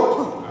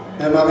go,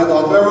 there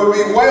will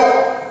be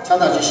wealth.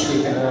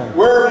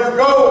 Wherever you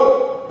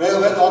go,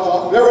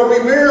 there will be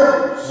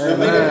miracles.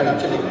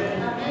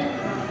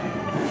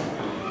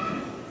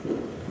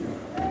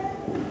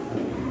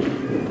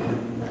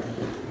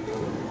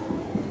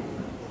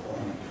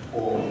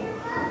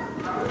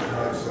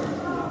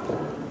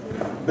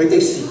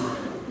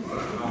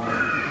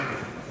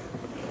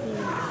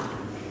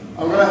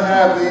 I'm going to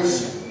have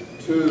these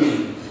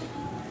two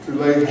to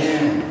lay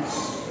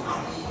hands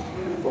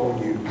on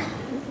you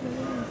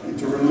and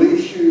to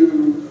release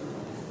you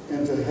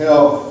into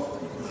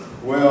health,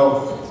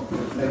 wealth,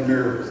 and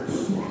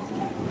miracles.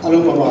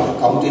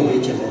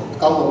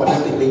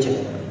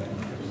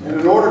 And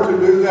in order to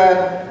do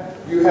that,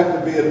 you have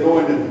to be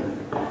anointed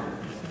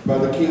by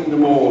the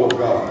kingdom oil of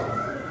God.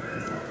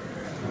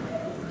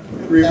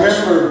 And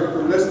remember,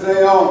 from this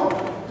day on,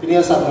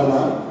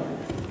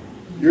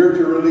 you're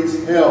to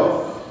release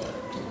health,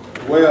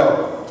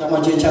 wealth,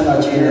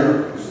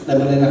 miracles.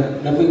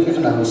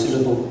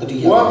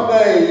 One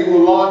day you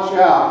will launch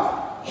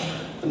out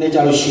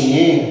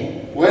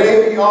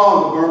way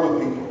beyond the Burma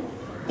people.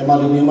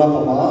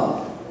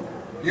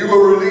 You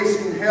will release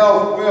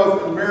health,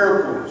 wealth, and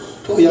miracles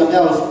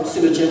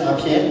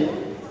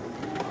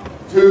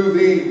to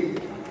the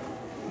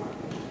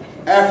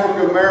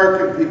African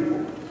American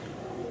people,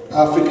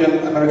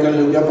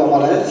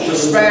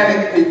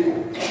 Hispanic people,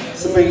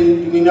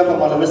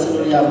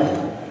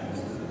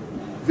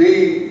 the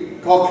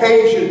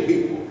Caucasian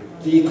people,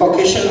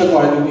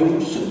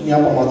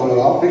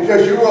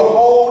 because you will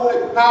hold a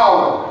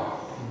power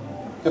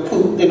that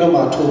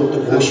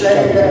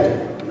they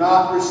have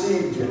not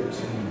received yet.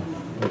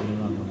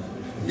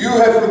 You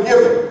have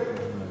forgiven.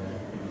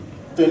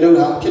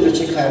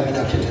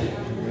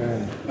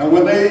 Now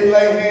when they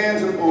lay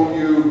hands upon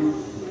you,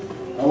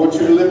 I want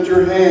you to lift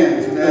your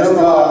hands and ask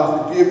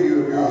God to forgive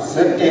you of your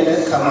sins.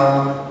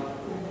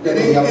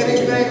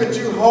 Anything that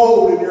you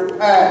hold in your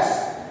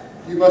past,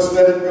 you must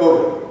let it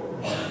go.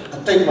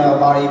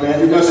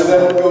 You must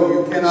let it go.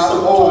 You cannot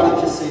hold it.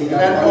 And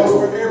that goes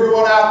for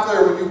everyone out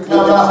there. When you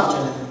come out,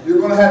 you're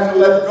going to have to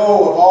let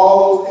go of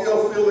all those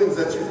ill feelings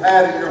that you've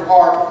had in your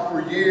heart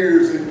for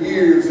years and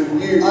years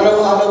and years.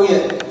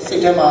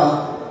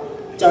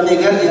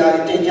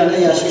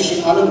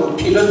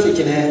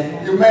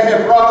 You may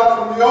have brought it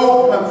from the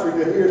old country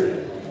to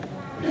here.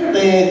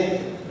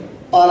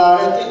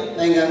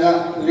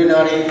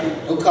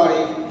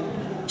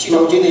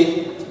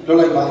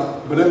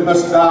 But it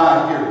must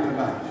die here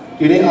tonight.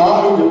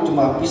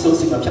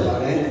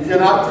 You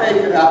cannot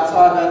take it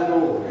outside that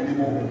door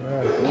anymore.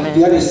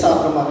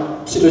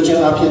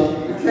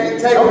 You can't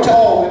take it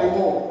home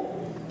anymore.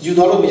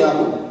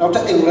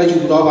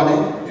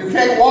 You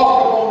can't walk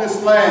upon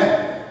this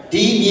land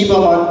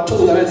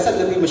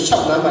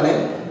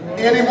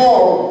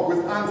anymore with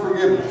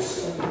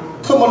unforgiveness.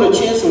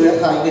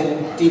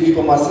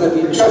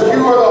 Because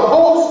you are the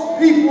host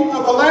people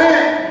of the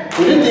land.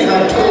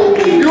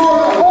 You are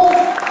the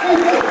host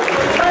people of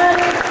the land.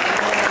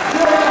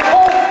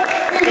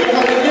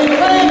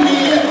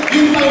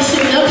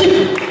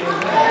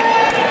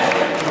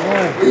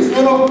 These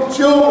little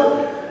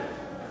children,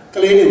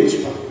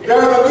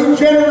 they're the new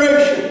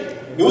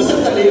generation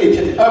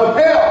of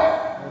health.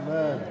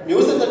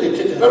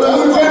 They're the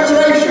new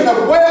generation of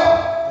wealth.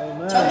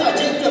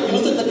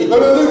 They're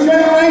the new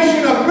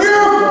generation of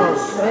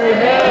miracles.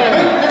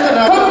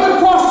 Coming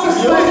across this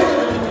land.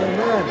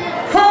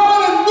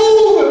 Coming and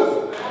moving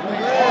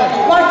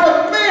like a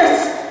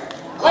mist.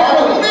 Like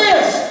a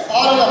mist.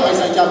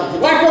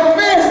 Like a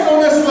mist on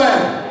this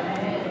land.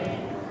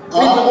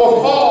 People will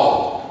fall.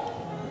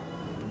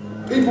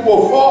 People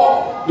will fall.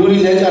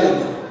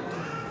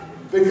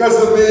 Because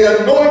of the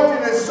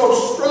anointing is so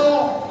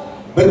strong.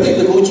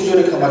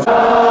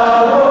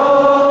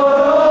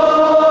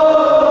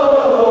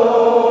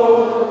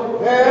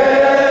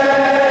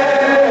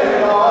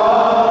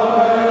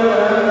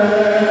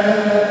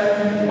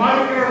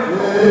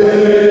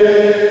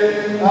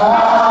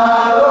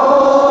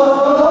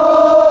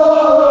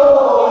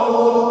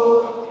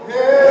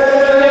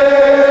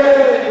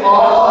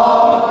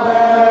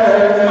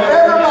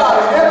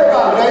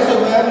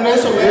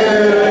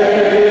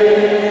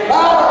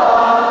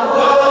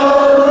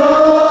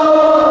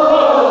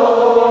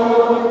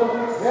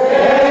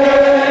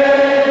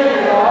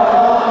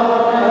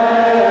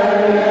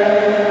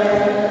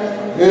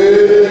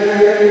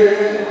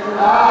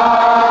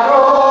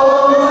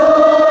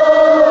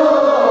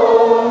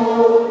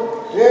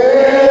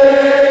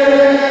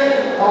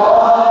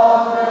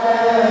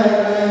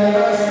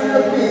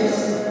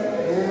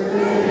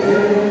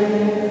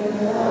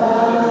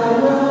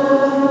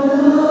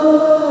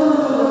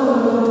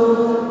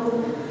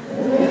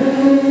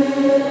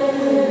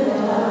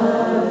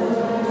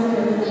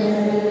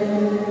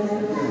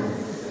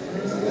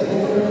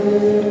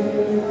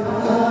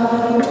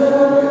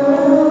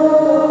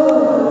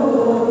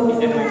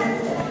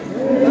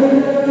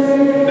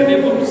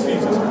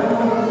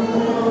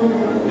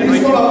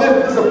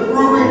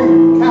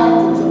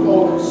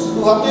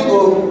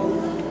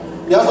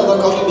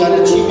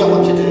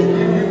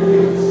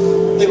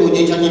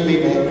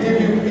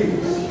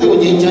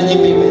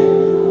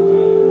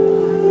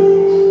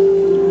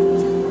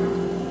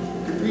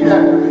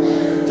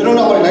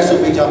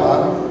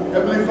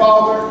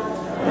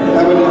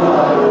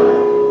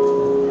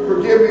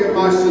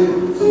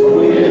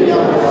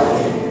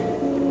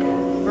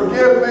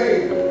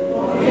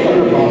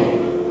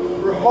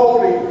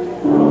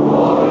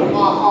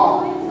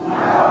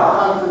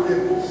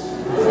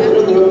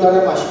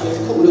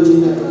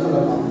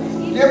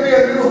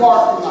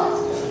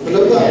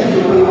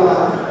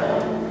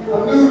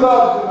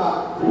 love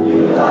tonight.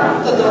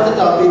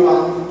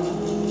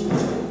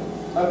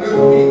 A new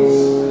peace.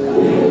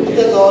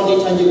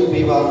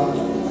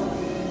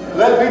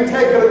 Let me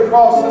take it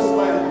across this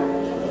land.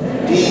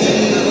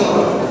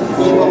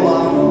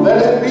 Let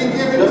it be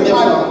given to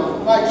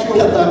my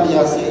children.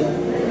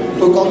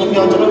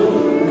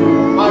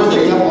 My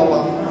people.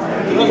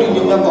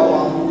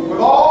 With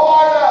all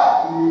my love.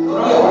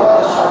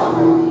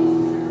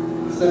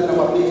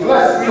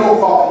 Bless me, O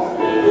Father.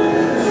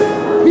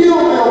 Heal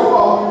me, O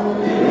Father.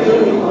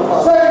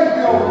 Save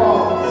me, O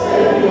Father.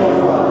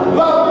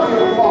 Love me,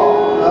 O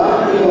Father.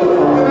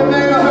 In the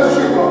name of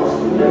Yeshua.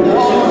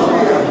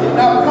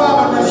 Now come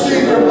and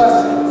receive your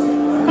blessings.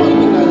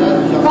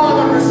 Come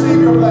and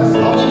receive your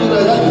blessings.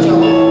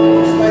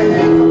 Stay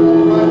here.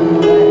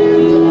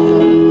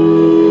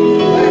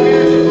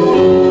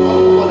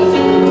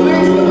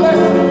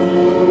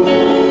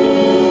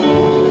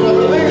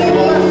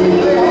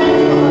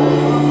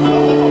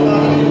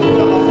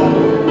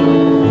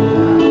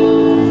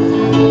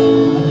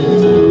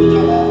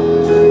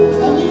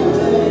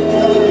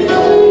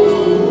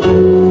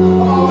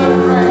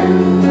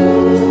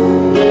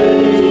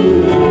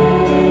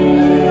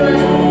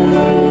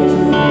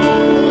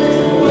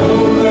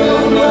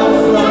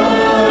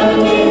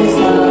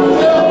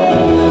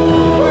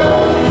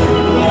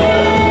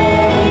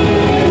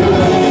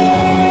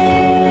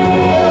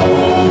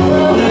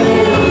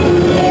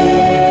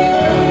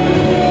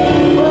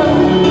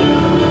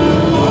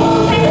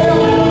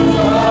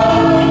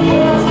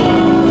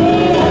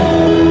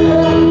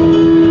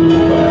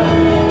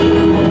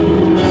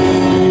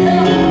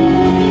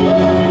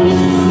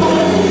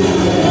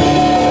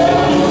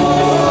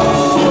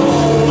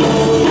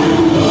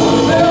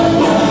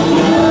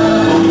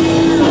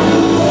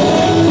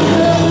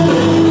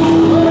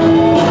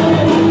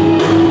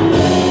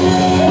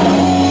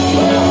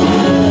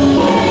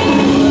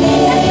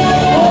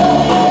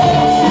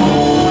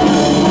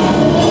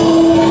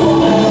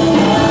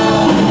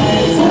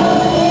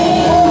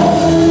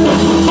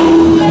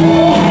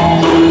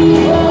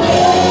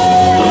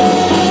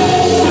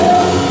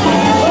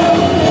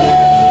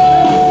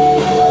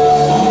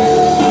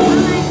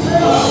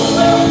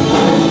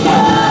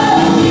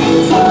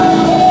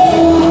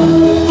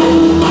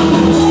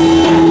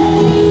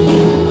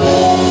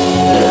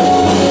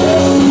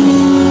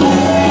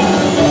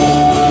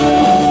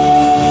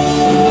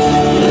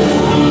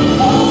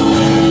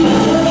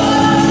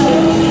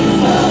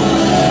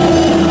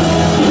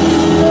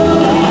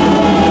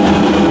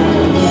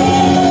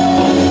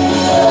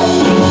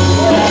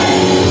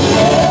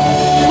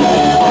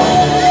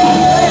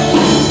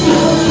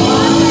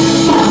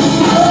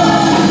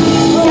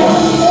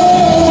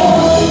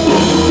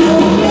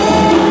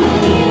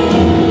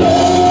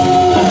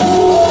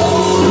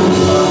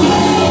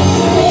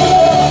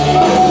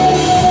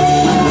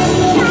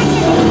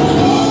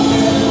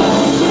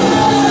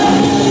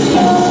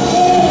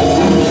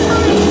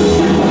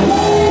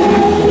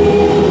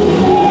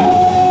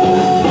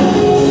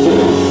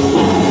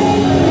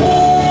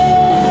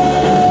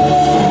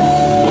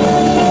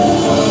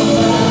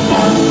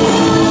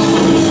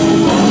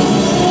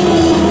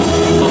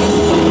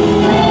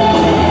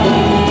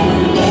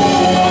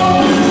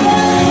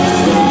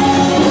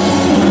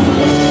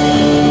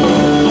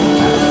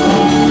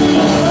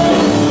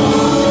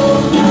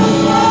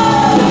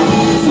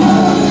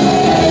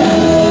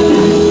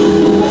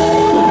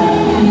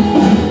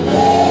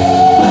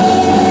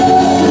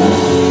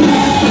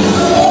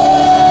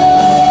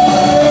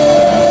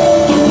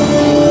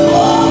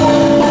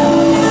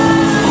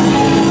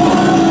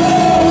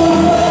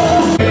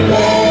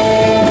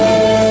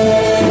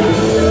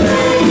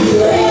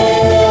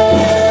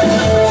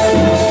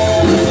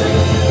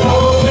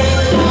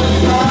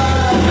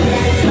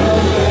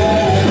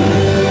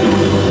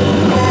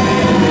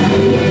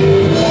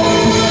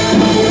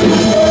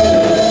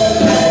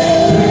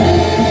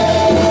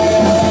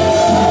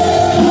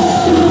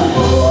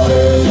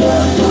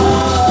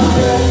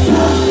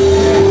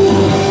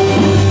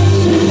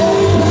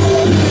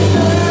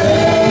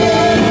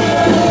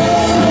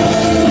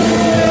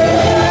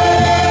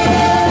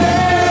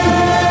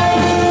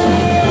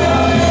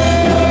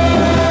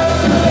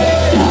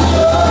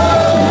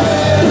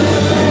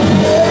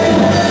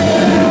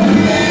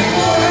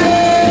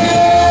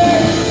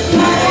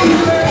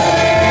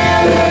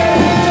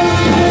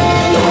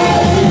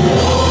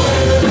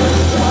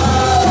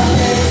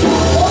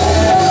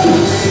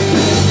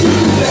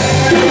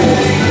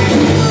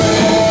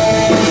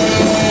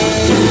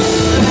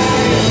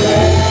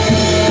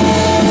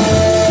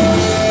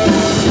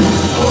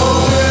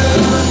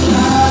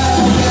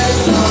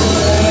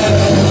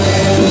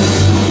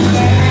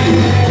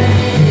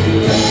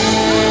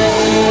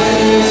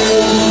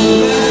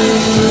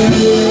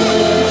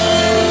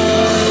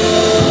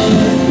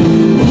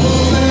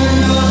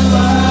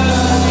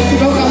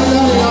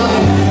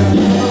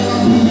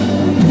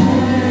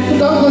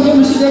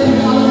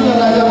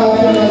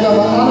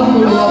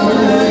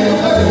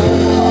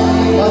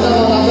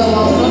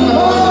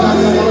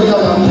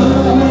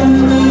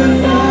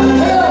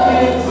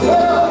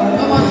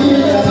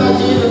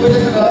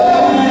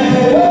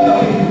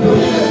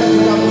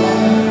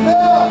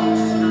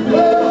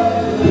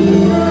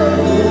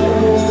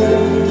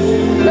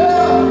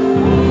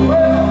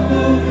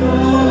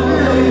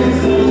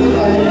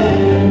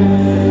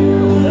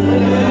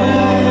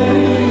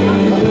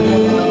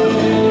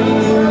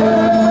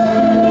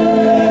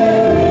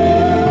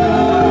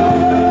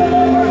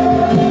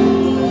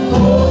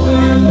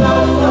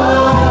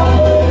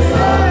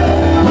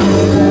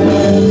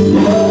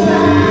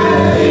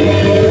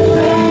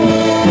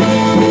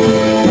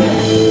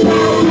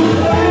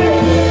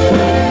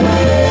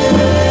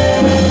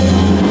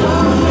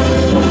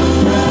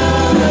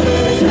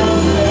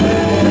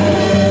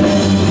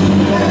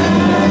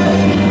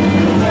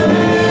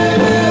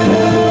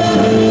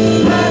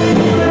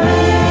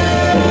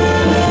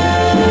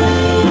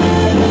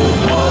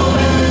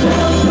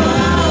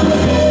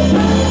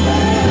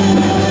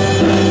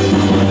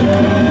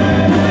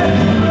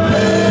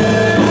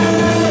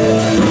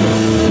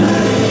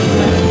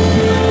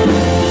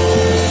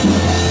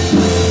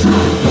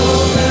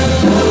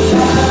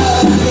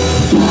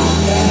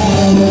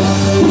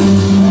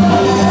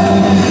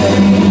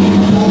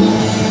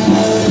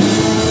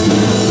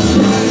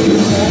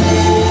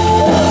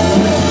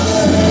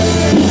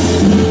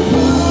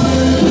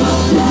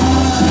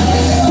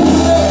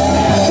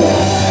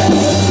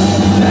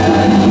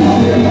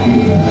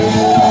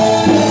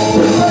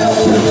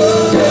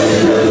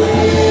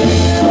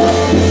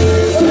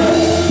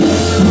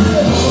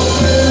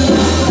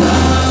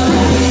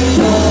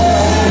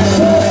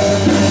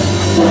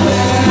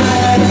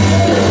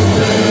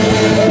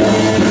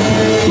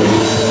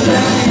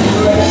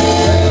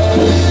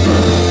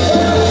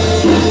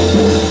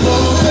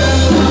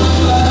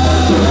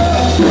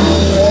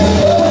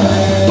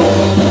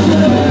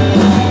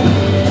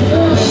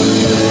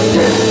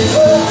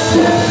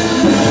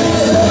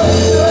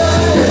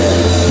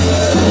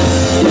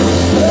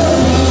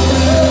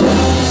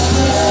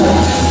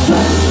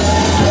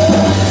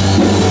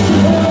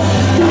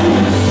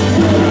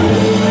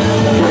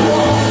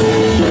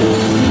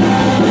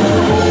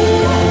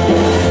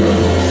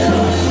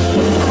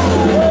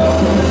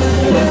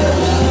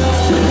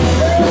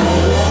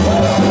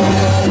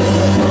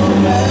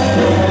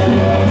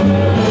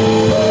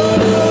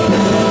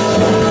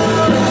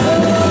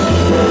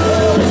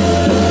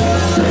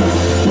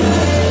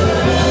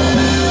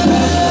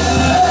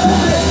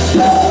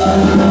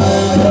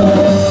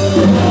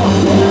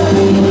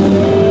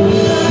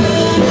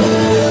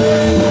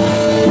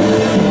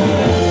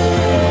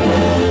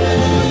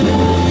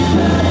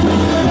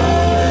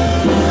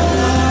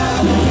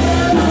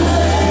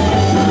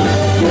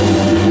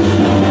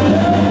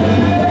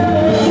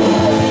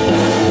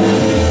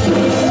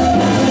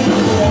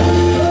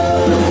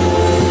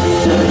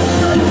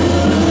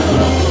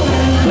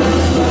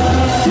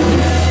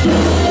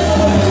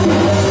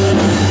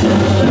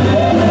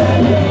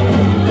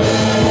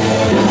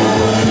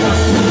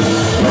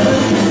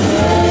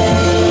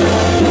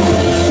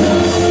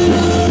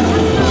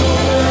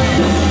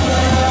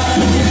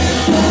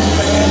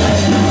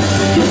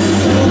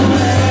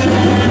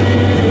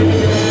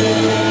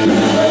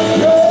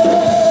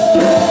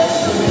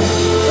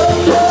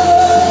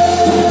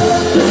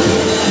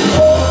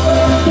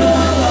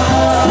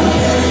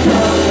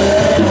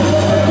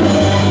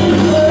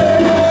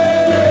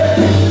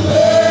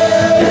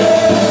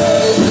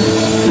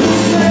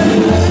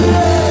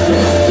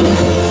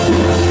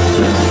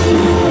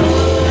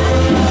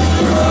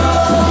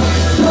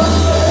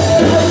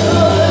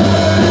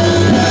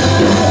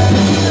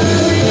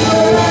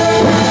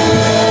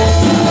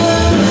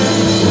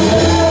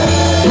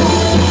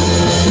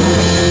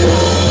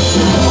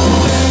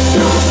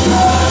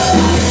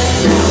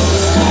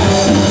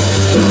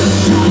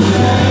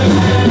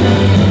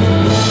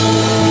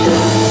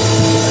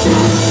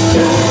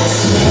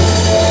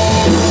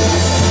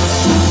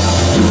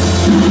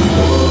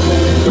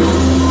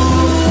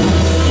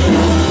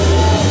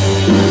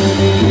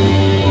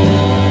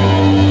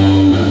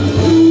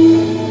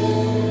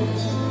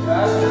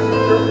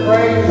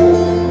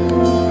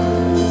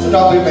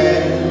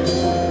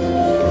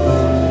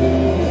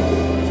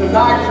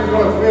 Tonight you're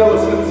going to feel a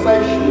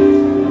sensation.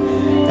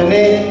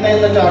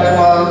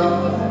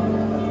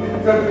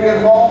 It could be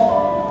at home.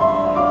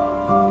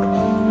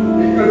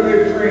 It could be a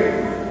dream.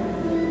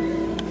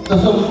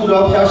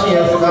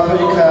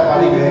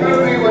 It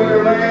could be when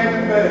you're laying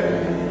in bed.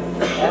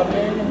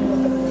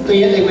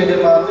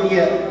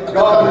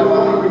 God is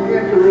going to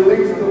begin to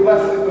release the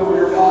blessings over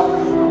your body.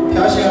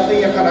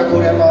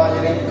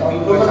 From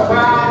the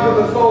crown to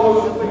the sole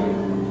of the feet.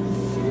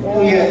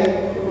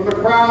 From the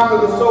crown to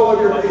the sole of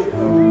your feet.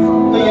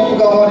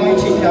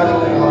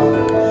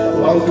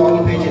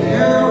 You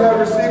have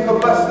received the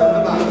blessing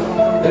tonight.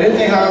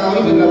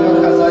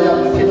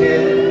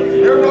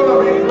 You're going to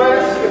be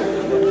blessed.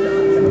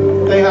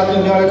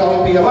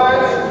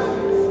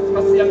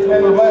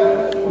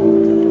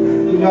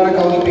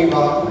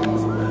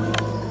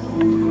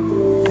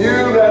 You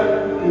that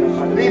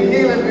need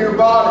healing in your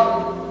body.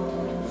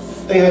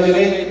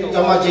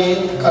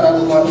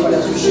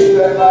 Receive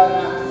that right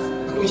now.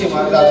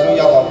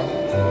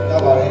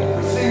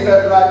 Receive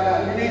that right now.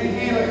 You need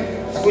healing.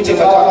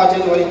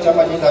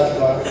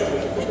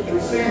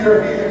 Receive your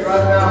healing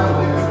right now.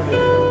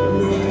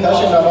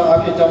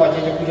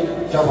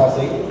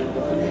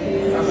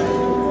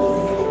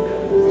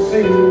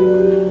 Receive it.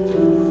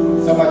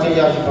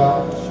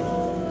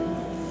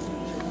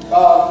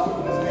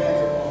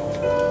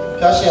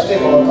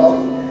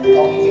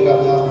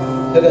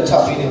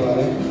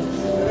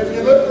 And if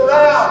you look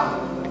around,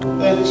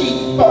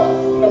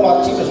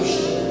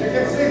 you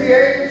can see the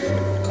angels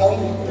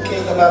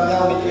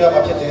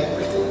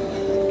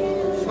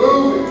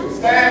moving,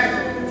 standing,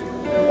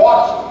 and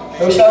watching.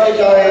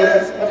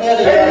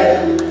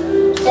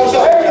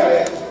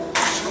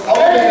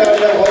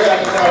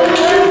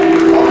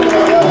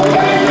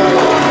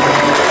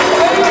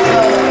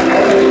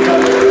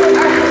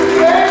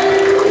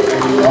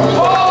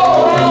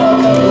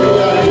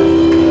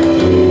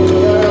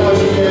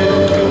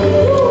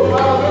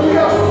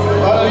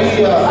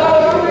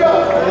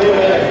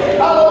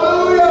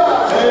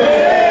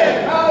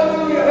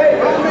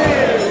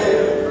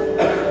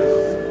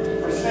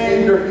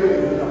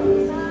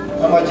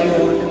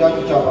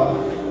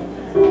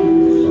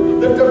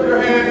 Lift up your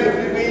hands if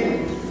you need,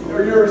 or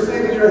you're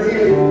receiving your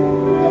healing.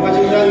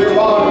 Your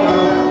body.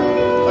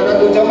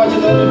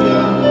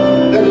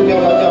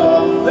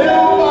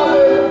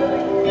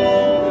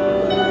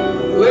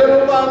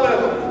 Little by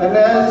little.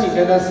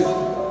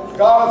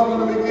 God is going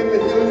to begin to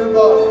heal your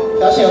body.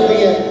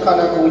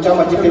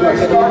 It may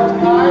start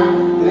tonight.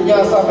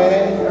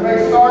 It may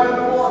start in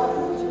the morning.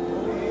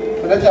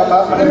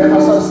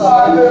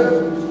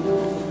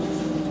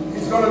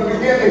 He's going to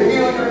begin to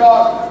heal your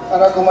body.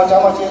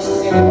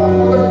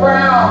 From the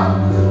crown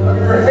of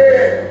your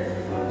head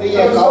to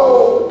the soul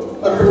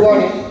of your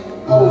feet.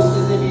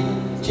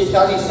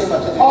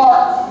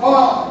 Heart,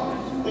 lung,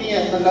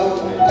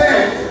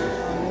 diabetes,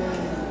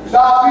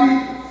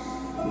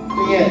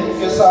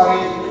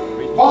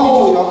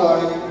 bones,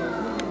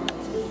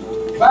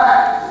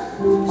 back,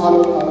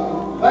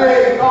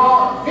 legs,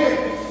 arms,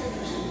 hips,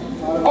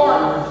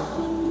 heart.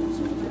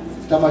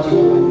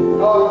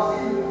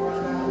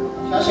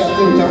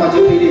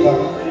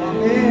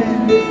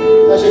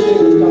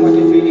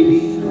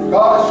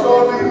 God is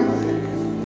showing me